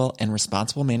 ethical, and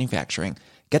responsible manufacturing.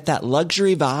 Get that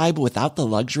luxury vibe without the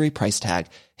luxury price tag.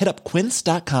 Hit up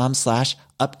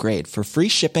quince.com/upgrade for free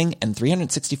shipping and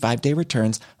 365-day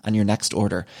returns on your next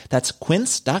order. That's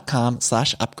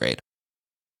quince.com/upgrade.